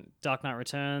seen Dark Knight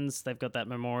Returns? They've got that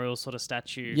memorial sort of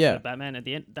statue Yeah. for Batman at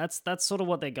the end. That's sort of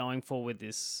what they're going for with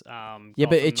this. Yeah,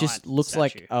 but Gotham it just Knight looks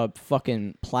like statue. a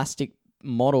fucking plastic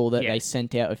model that Yeah. they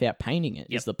sent out without painting it.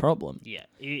 Is the problem. Yeah,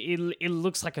 it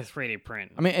looks like a 3D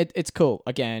print. I mean, it's cool.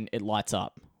 Again, it lights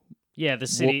up. Yeah, the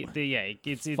city.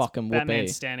 It's Fucking Batman whoopee.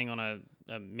 standing on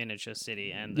a miniature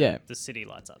city, and Yeah. the city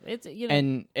lights up. It's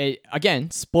And it,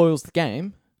 again, spoils the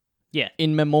game yeah,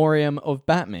 in memoriam of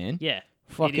Batman. yeah.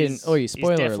 Fucking, It's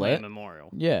spoiler definitely alert. a memorial.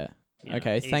 Yeah. Yeah,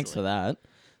 Okay, thanks easily. for that.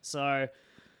 So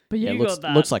But yeah, You looks got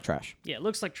that. looks like trash. yeah, it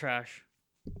looks like trash,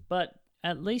 but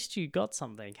at least you got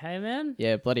something, hey man.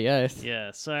 Yeah, bloody oath.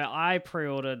 Yeah, so I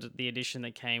pre-ordered the edition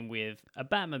that came with a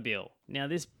Batmobile. Now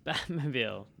this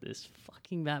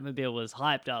fucking Batmobile was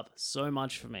hyped up so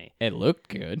much for me. It looked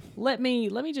good. Let me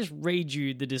just read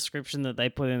you the description that they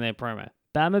put in their promo.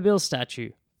 Batmobile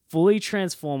statue, fully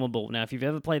transformable. Now, if you've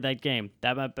ever played that game,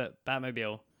 that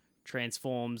Batmobile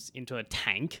transforms into a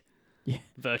tank, Yeah.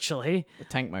 virtually. The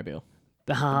tankmobile.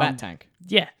 The Bat tank.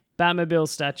 yeah, Batmobile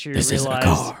statue This isn't a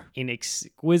realized car. in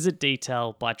exquisite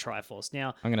detail by Triforce.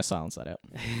 Now, I'm gonna silence that out.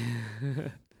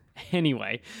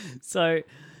 anyway, so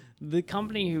the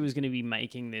company who was going to be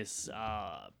making this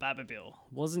Batmobile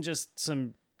wasn't just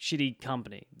some shitty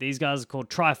company. These guys are called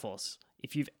Triforce.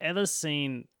 If you've ever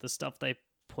seen the stuff they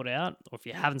put out, or if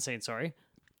you haven't seen, sorry,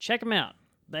 check them out.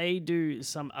 They do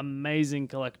some amazing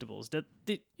collectibles. Yeah,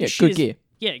 This good shit is- gear.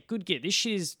 Yeah, good gear. This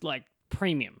shit is like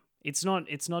premium. It's not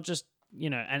just,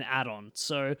 an add-on.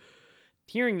 So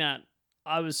hearing that,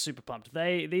 I was super pumped.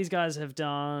 These guys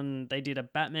they did a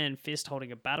Batman fist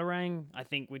holding a Batarang, I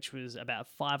think, which was about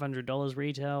 $500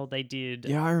 retail. They did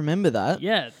Yeah, I remember that.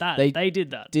 they did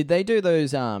that. Did they do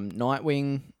those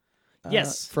Nightwing?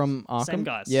 Yes. From Arkham. Same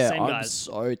guys, Yeah, same I'm guys.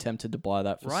 so tempted to buy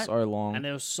that for Right? so long. And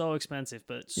they were so expensive,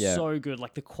 but Yeah. so good.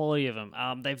 Like the quality of them.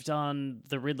 They've done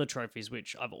the Riddler trophies,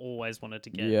 which I've always wanted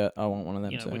to get. Yeah, I want one of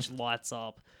them too. Which lights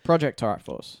up. Project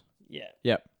Triforce. Yeah.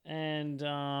 Yep. And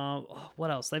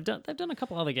what else? They've done a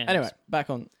couple other games. Anyway,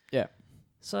 back on. Yeah.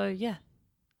 So yeah,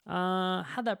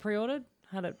 had that pre-ordered.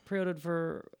 Had it pre-ordered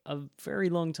for a very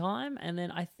long time, and then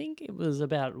I think it was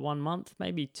about 1 month,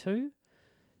 maybe 2.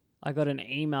 I got an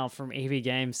email from EV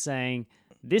Games saying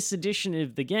this edition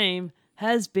of the game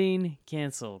has been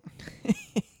cancelled,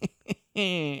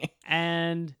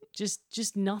 and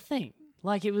just nothing.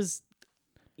 Like it was,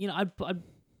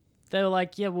 they were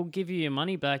like, yeah, we'll give you your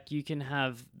money back. You can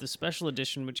have the special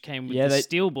edition, which came with the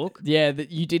steelbook. Yeah,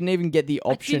 you didn't even get the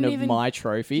option didn't of even- my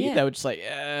trophy. Yeah. They were just like, I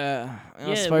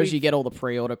Yeah, suppose you get all the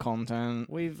pre-order content.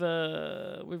 We've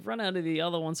run out of the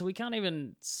other one, so we can't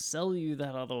even sell you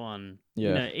that other one.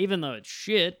 Yeah. Even though it's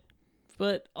shit,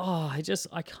 But I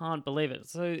can't believe it.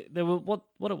 So there were what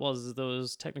it was is there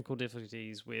was technical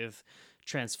difficulties with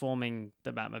transforming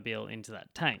the Batmobile into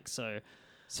that tank. So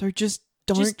So just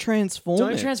don't Just transform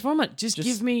don't it. transform it. Just Just-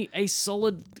 give me a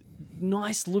solid,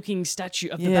 nice looking statue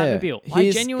of the Batmobile.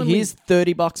 Here's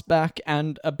 $30 back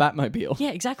and a Batmobile.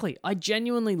 Yeah, exactly. I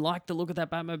genuinely like the look of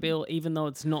that Batmobile, even though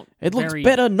it's not. It looks very...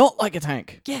 better not like a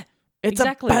tank. Yeah, It's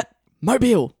exactly. a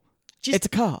Batmobile. Just It's a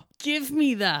car. give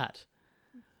me that.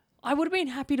 I would have been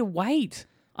happy to wait.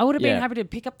 I would have been Yeah. happy to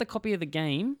pick up the copy of the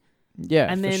game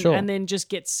Yeah, and for then sure. and then just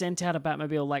get sent out a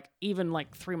Batmobile like even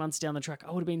like 3 months down the track.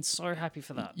 I would have been so happy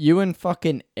for that. You and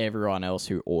fucking everyone else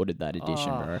who ordered that edition,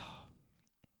 Oh. bro.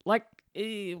 Like,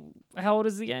 how old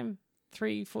is the game?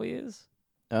 3-4 years?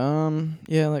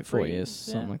 Yeah, like 4 Three, years,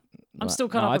 yeah. something like. I'm still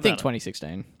caught no, up I think about it.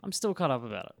 2016. I'm still caught up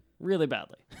about it really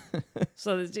badly.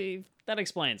 So that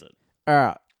explains it. All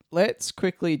right, let's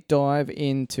quickly dive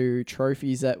into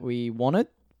trophies that we wanted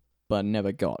but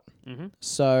never got. Mm-hmm.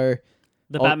 So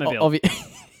The Batmobile.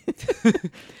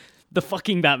 The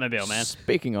fucking Batmobile, man.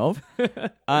 Speaking of,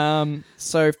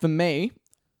 so for me,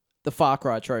 the Far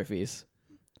Cry trophies.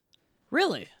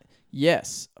 Really?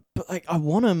 Yes, but like I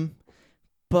want them,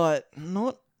 but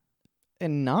not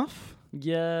enough.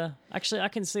 Yeah. Actually, I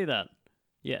can see that.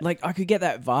 Yeah. Like I could get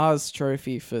that vase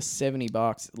trophy for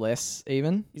 $70 less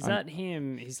even. Is that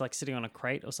him? He's like sitting on a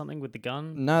crate or something with the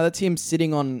gun? No, that's him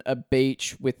sitting on a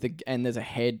beach and there's a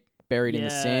head buried in the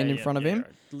sand in front of him.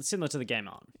 Right. Similar to the game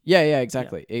art. Yeah,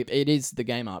 exactly. It is the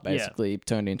game art basically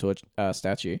turned into a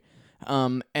statue.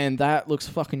 And that looks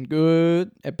fucking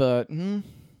good, but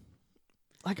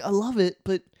like I love it,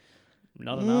 but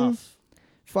Not enough.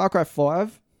 Far Cry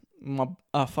 5,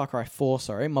 Far Cry 4,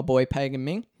 sorry, my boy Pagan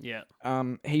Ming. Yeah.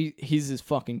 His is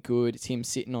fucking good. It's him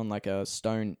sitting on like a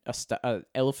stone,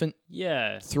 elephant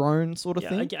Yeah. throne sort of Yeah,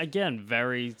 thing. again,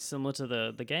 very similar to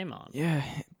the game art. Yeah,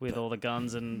 With all the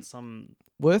guns and some...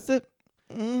 worth it.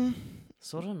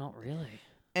 Sort of not really.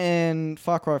 And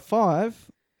Far Cry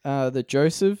 5, the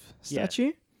Joseph Yeah.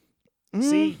 statue.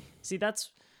 See,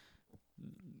 that's...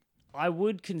 I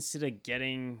would consider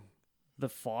getting the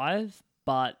 5,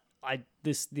 but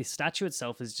this statue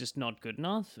itself is just not good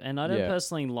enough, and I don't Yeah.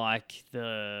 personally like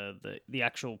the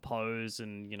actual pose,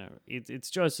 and it's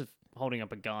Joseph holding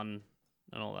up a gun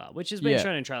and all that, which has been Yeah.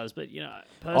 shown in trailers, but Oh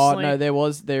personally, no,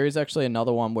 there is actually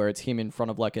another one where it's him in front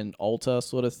of like an altar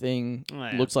sort of thing. Oh,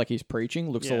 yeah. Looks like he's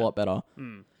preaching. Looks a Yeah. lot better.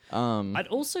 I'd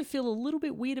also feel a little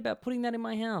bit weird about putting that in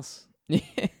my house. Yeah.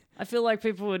 I feel like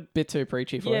people would. Bit too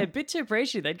preachy for Yeah, a it. bit too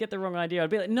preachy. They'd get the wrong idea.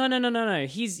 I'd be like, no.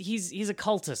 He's a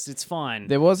cultist. It's fine.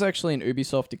 There was actually an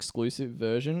Ubisoft exclusive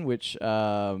version, which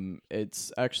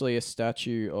it's actually a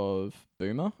statue of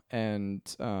Boomer and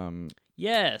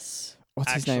Yes.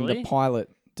 what's his name? Actually. The pilot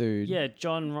dude. Yeah,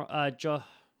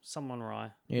 someone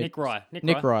Rye. Yeah, Nick Rye.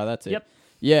 Nick Rye, that's it. Yep.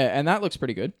 Yeah, and that looks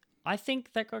pretty good. I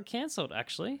think that got cancelled.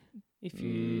 Actually, if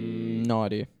you, No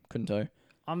idea. Couldn't tell you.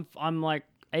 I'm like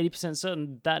 80%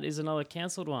 certain that is another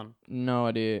cancelled one. No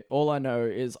idea. All I know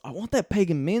is I want that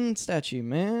Pagan Min statue,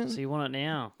 man. So you want it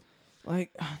now?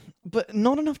 Like, but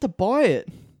not enough to buy it.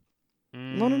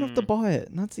 Not enough Mm. to buy it.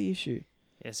 And that's the issue.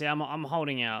 Yeah. See, I'm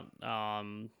holding out.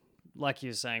 Like you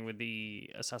were saying with the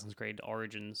Assassin's Creed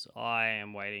Origins, I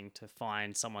am waiting to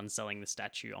find someone selling the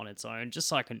statue on its own, just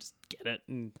so I can just get it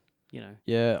and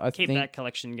Yeah, I keep think that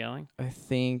collection going.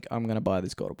 I'm gonna buy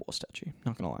this God of War statue.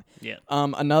 Not gonna lie. Yeah.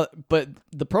 But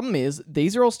the problem is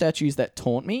these are all statues that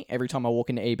taunt me every time I walk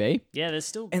into EB. Yeah. There's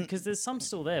still And- because there's some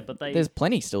still there, but they There's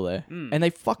plenty still there, and they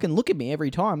fucking look at me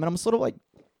every time, and I'm sort of like,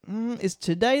 is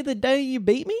today the day you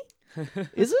beat me?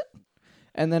 Is it?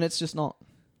 And then it's just not.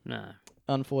 no.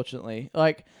 Unfortunately,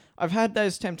 like I've had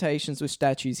those temptations with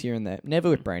statues here and there. Never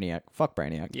with Brainiac. Fuck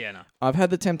Brainiac. Yeah. No. I've had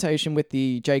the temptation with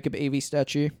the Jacob Evie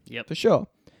statue. Yep. For sure.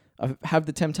 I have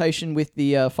the temptation with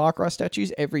the Far Cry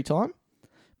statues every time,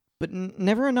 but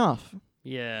never enough.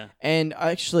 Yeah. And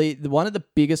actually, one of the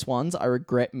biggest ones I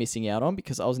regret missing out on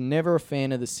because I was never a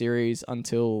fan of the series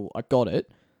until I got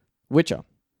it. Witcher.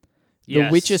 The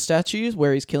Yes. Witcher statues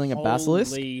where he's killing a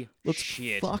basilisk Holy looks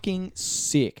shit. fucking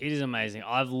sick. It is amazing.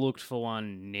 I've looked for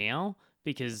one now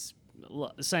because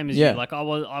same as Yeah. you. Like I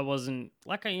wasn't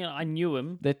like I knew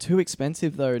him. They're too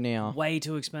expensive though now Way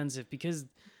too expensive because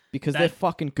because that- they're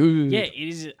fucking good. yeah, it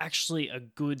is actually a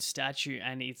good statue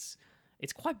and it's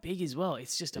quite big as well.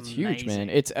 It's just It's amazing. huge, man.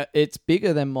 It's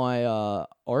bigger than my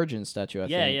Origin statue, I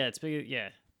yeah, think. yeah, it's bigger. Yeah,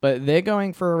 But they're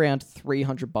going for around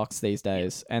 $300 these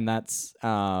days, and that's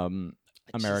I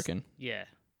just- American. yeah,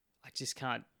 I just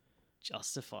can't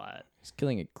justify it. He's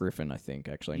killing a griffin, I think,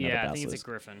 actually. Not Yeah, a I think it's a basilisk.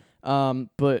 griffin.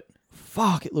 But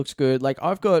fuck, it looks good. Like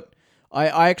I've got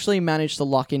I actually managed to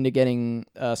luck into getting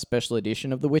a special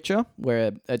edition of The Witcher,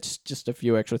 where it's just a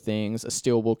few extra things. A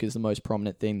steelbook is the most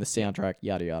prominent thing, the soundtrack,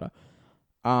 yada yada.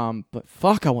 But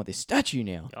fuck, I want this statue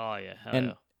now. Oh yeah, hell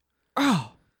And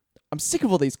oh, I'm sick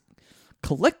of all these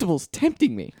collectibles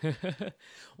tempting me. yeah.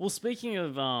 Well, speaking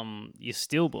of your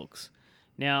steelbooks,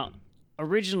 now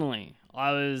originally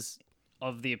I was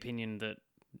of the opinion that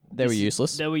They were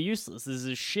useless. They were useless. This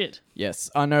is shit. Yes,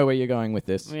 I know where you're going with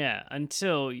this. Yeah,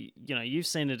 until you've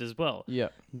seen it as well. Yeah.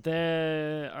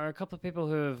 There are a couple of people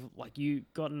who have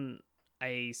gotten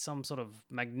some sort of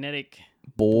magnetic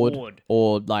Board.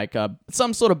 Or like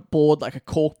some sort of board, like a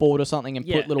cork board or something, and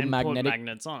put little put magnetic.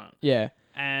 magnets on it. Yeah.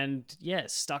 And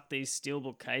stuck these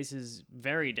steelbook cases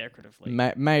very decoratively.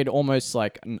 Made almost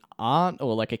like an art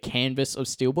or like a canvas of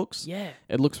steelbooks. Yeah.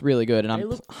 It looks really good, and They I'm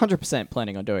look- 100%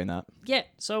 planning on doing that. Yeah,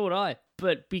 so would I.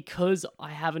 But because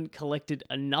I haven't collected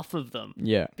enough of them,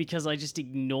 Yeah. because I just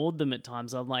ignored them at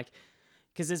times, I'm like,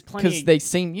 because there's plenty. Because they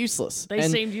seem useless. They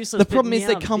And seemed useless, The but problem is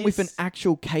they now come with an this-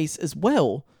 actual case as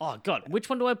well. Oh god, which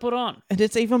one do I put on? And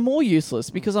it's even more useless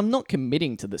because I'm not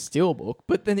committing to the steelbook,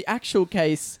 but then the actual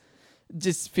case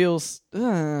just feels...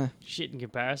 Shit in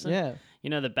comparison. yeah. You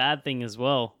know the bad thing as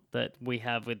well that we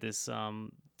have with this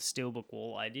steelbook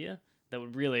wall idea that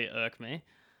would really irk me.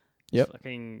 Yep.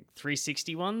 Fucking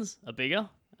 360 ones are bigger,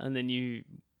 and then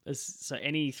so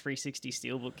any 360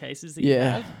 steelbook cases that you Yeah.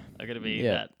 have are going to be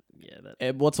Yeah. that. Yeah,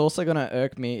 that. What's also going to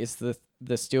irk me is the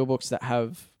steelbooks that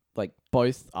have like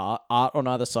both art on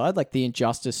either side. Like the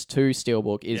Injustice 2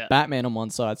 steelbook is Yeah. Batman on one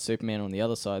side, Superman on the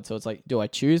other side. So it's like, do I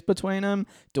choose between them?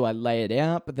 Do I lay it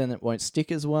out, but then it won't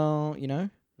stick as well, you know?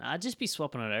 Nah, I'd just be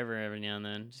swapping it over every now and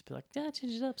then. Just be like,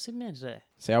 change it up, Superman today.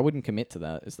 See, I wouldn't commit to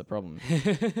that is the problem.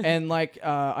 And like,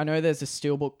 I know there's a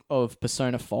steelbook of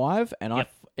Persona 5 and Yep.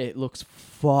 it looks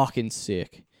fucking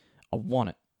sick. I want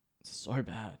it so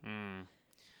bad.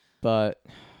 But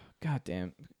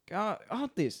goddamn,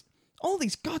 all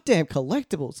these goddamn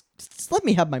collectibles. Just let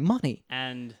me have my money.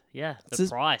 And the as-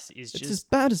 price is It's just as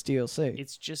bad as DLC.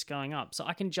 it's just going up. So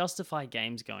I can justify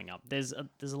games going up. There's a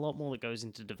lot more that goes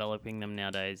into developing them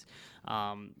nowadays.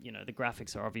 The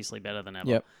graphics are obviously better than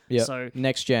ever. Yep. So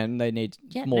Next gen, they need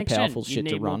more next gen, powerful shit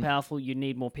to You need run. more powerful. You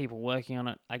need more people working on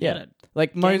it. I get Yeah. it.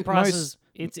 Like Game prices,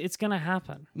 it's gonna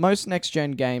happen. most next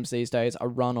gen games these days are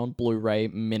run on Blu-ray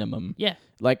minimum. Yeah,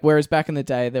 Like whereas back in the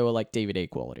day they were like DVD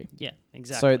quality. yeah,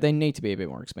 exactly. So they need to be a bit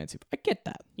more expensive. I get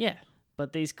that. yeah,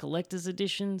 but these collector's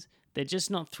editions, they're just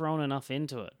not thrown enough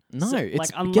into it. No, So,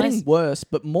 it's unless getting worse,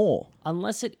 but more.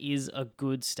 unless it is a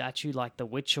good statue like the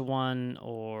Witcher one,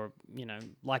 or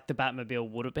like the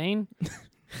Batmobile would have been.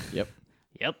 Yep.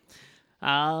 Yep.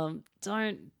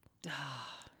 Don't.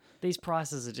 These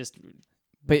prices are just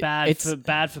But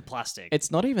bad for plastic.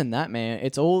 it's not even that, man.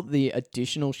 It's all the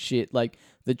additional shit, like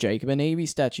the Jacob and Evie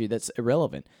statue that's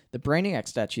irrelevant, the Brainiac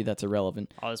statue that's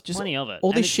irrelevant. Oh, there's Just plenty of it.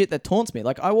 All And this shit that taunts me.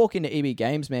 Like I walk into EB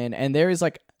Games, man, and there is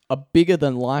like a bigger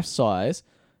than life size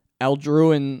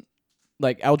Aldruin.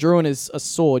 Like Aldruin is a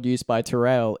sword used by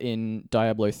Terrail in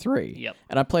Diablo 3. Yep.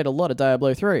 And I played a lot of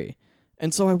Diablo 3.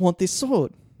 And so I want this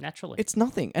sword. Naturally, It's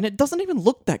nothing. And it doesn't even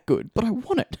look that good, but I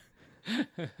want it.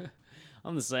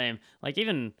 I'm the same. Like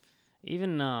even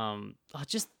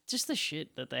just the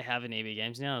shit that they have in EB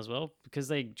Games now as well, because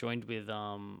they joined with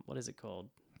what is it called?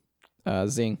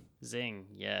 Zing. Zing.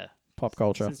 Yeah. Pop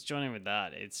culture. Since joining with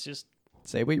that, it's just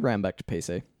See, we ran back to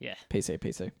PC. yeah. PC.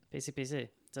 PC.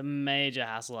 It's a major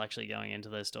hassle actually going into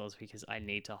those stores because I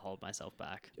need to hold myself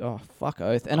back. Oh, fuck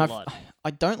oath. And A lot.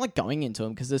 I don't like going into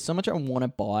them because there's so much I want to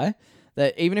buy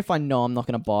that even if I know I'm not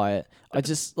going to buy it, I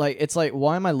just like, it's like,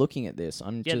 why am I looking at this?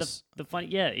 I'm Yeah, just, the funny,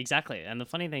 yeah, exactly. And the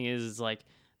funny thing is like,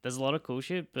 there's a lot of cool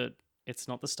shit, but it's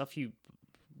not the stuff you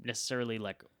necessarily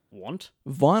like want.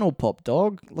 vinyl pop,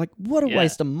 dog. Like, what a Yeah.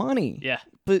 waste of money. Yeah.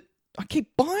 But I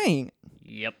keep buying.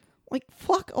 Yep. Like,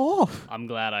 fuck off. I'm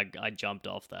glad I jumped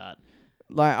off that.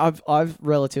 Like, I've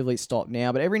relatively stopped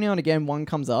now, but every now and again one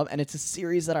comes up and it's a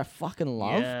series that I fucking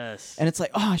love. Yes. And it's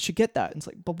like, oh, I should get that. And it's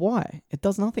like, but why? It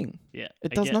does nothing. Yeah.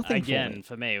 It does nothing for me. Again,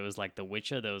 for me, it was like The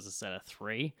Witcher. There was a set of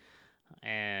 3.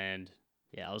 And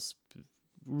yeah, I was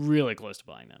really close to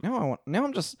buying that. Now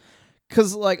I'm just,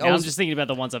 because like, Now I'm just thinking about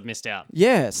the ones I've missed out.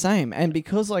 yeah, same. And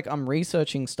because like I'm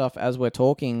researching stuff as we're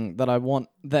talking that I want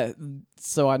that,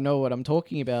 so I know what I'm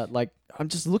talking about. Like I'm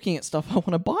just looking at stuff I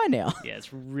want to buy now. Yeah,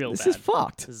 it's real This bad. is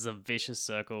fucked. This is a vicious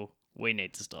circle. We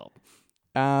need to stop.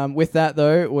 With that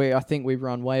though, I think we've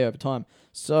run way over time.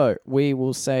 So we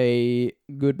will say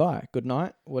goodbye, good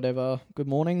night, whatever, good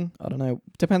morning. I don't know.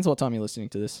 Depends what time you're listening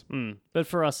to this. But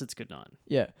for us, it's good night.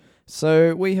 Yeah.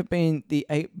 So we have been the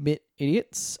 8-Bit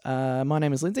Idiots. My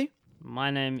name is Lindsay. My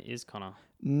name is Connor.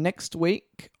 Next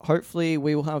week, hopefully,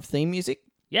 we will have theme music.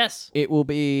 Yes. It will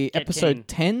be Get episode keen.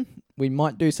 10. We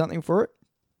might do something for it.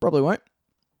 Probably won't.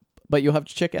 But you'll have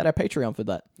to check out our Patreon for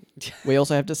that. We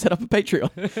also have to set up a Patreon.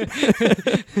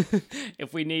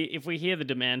 If we hear the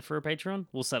demand for a Patreon,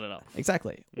 we'll set it up.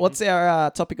 Exactly. What's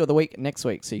our topic of the week next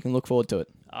week, so you can look forward to it?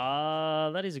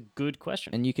 That is a good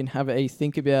question. And you can have a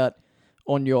think about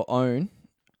on your own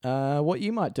what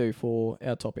you might do for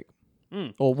our topic.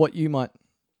 Or what you might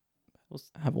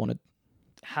have wanted.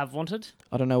 Have wanted?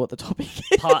 I don't know what the topic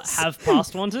is. Have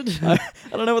past wanted? I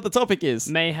don't know what the topic is.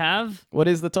 May have. What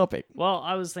is the topic? Well,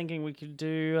 I was thinking we could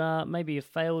do maybe a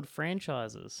failed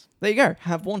franchises. There you go.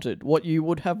 Have wanted. What you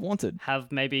would have wanted.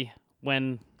 Have maybe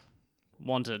when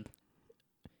wanted.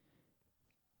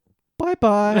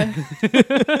 Bye-bye.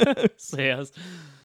 See us.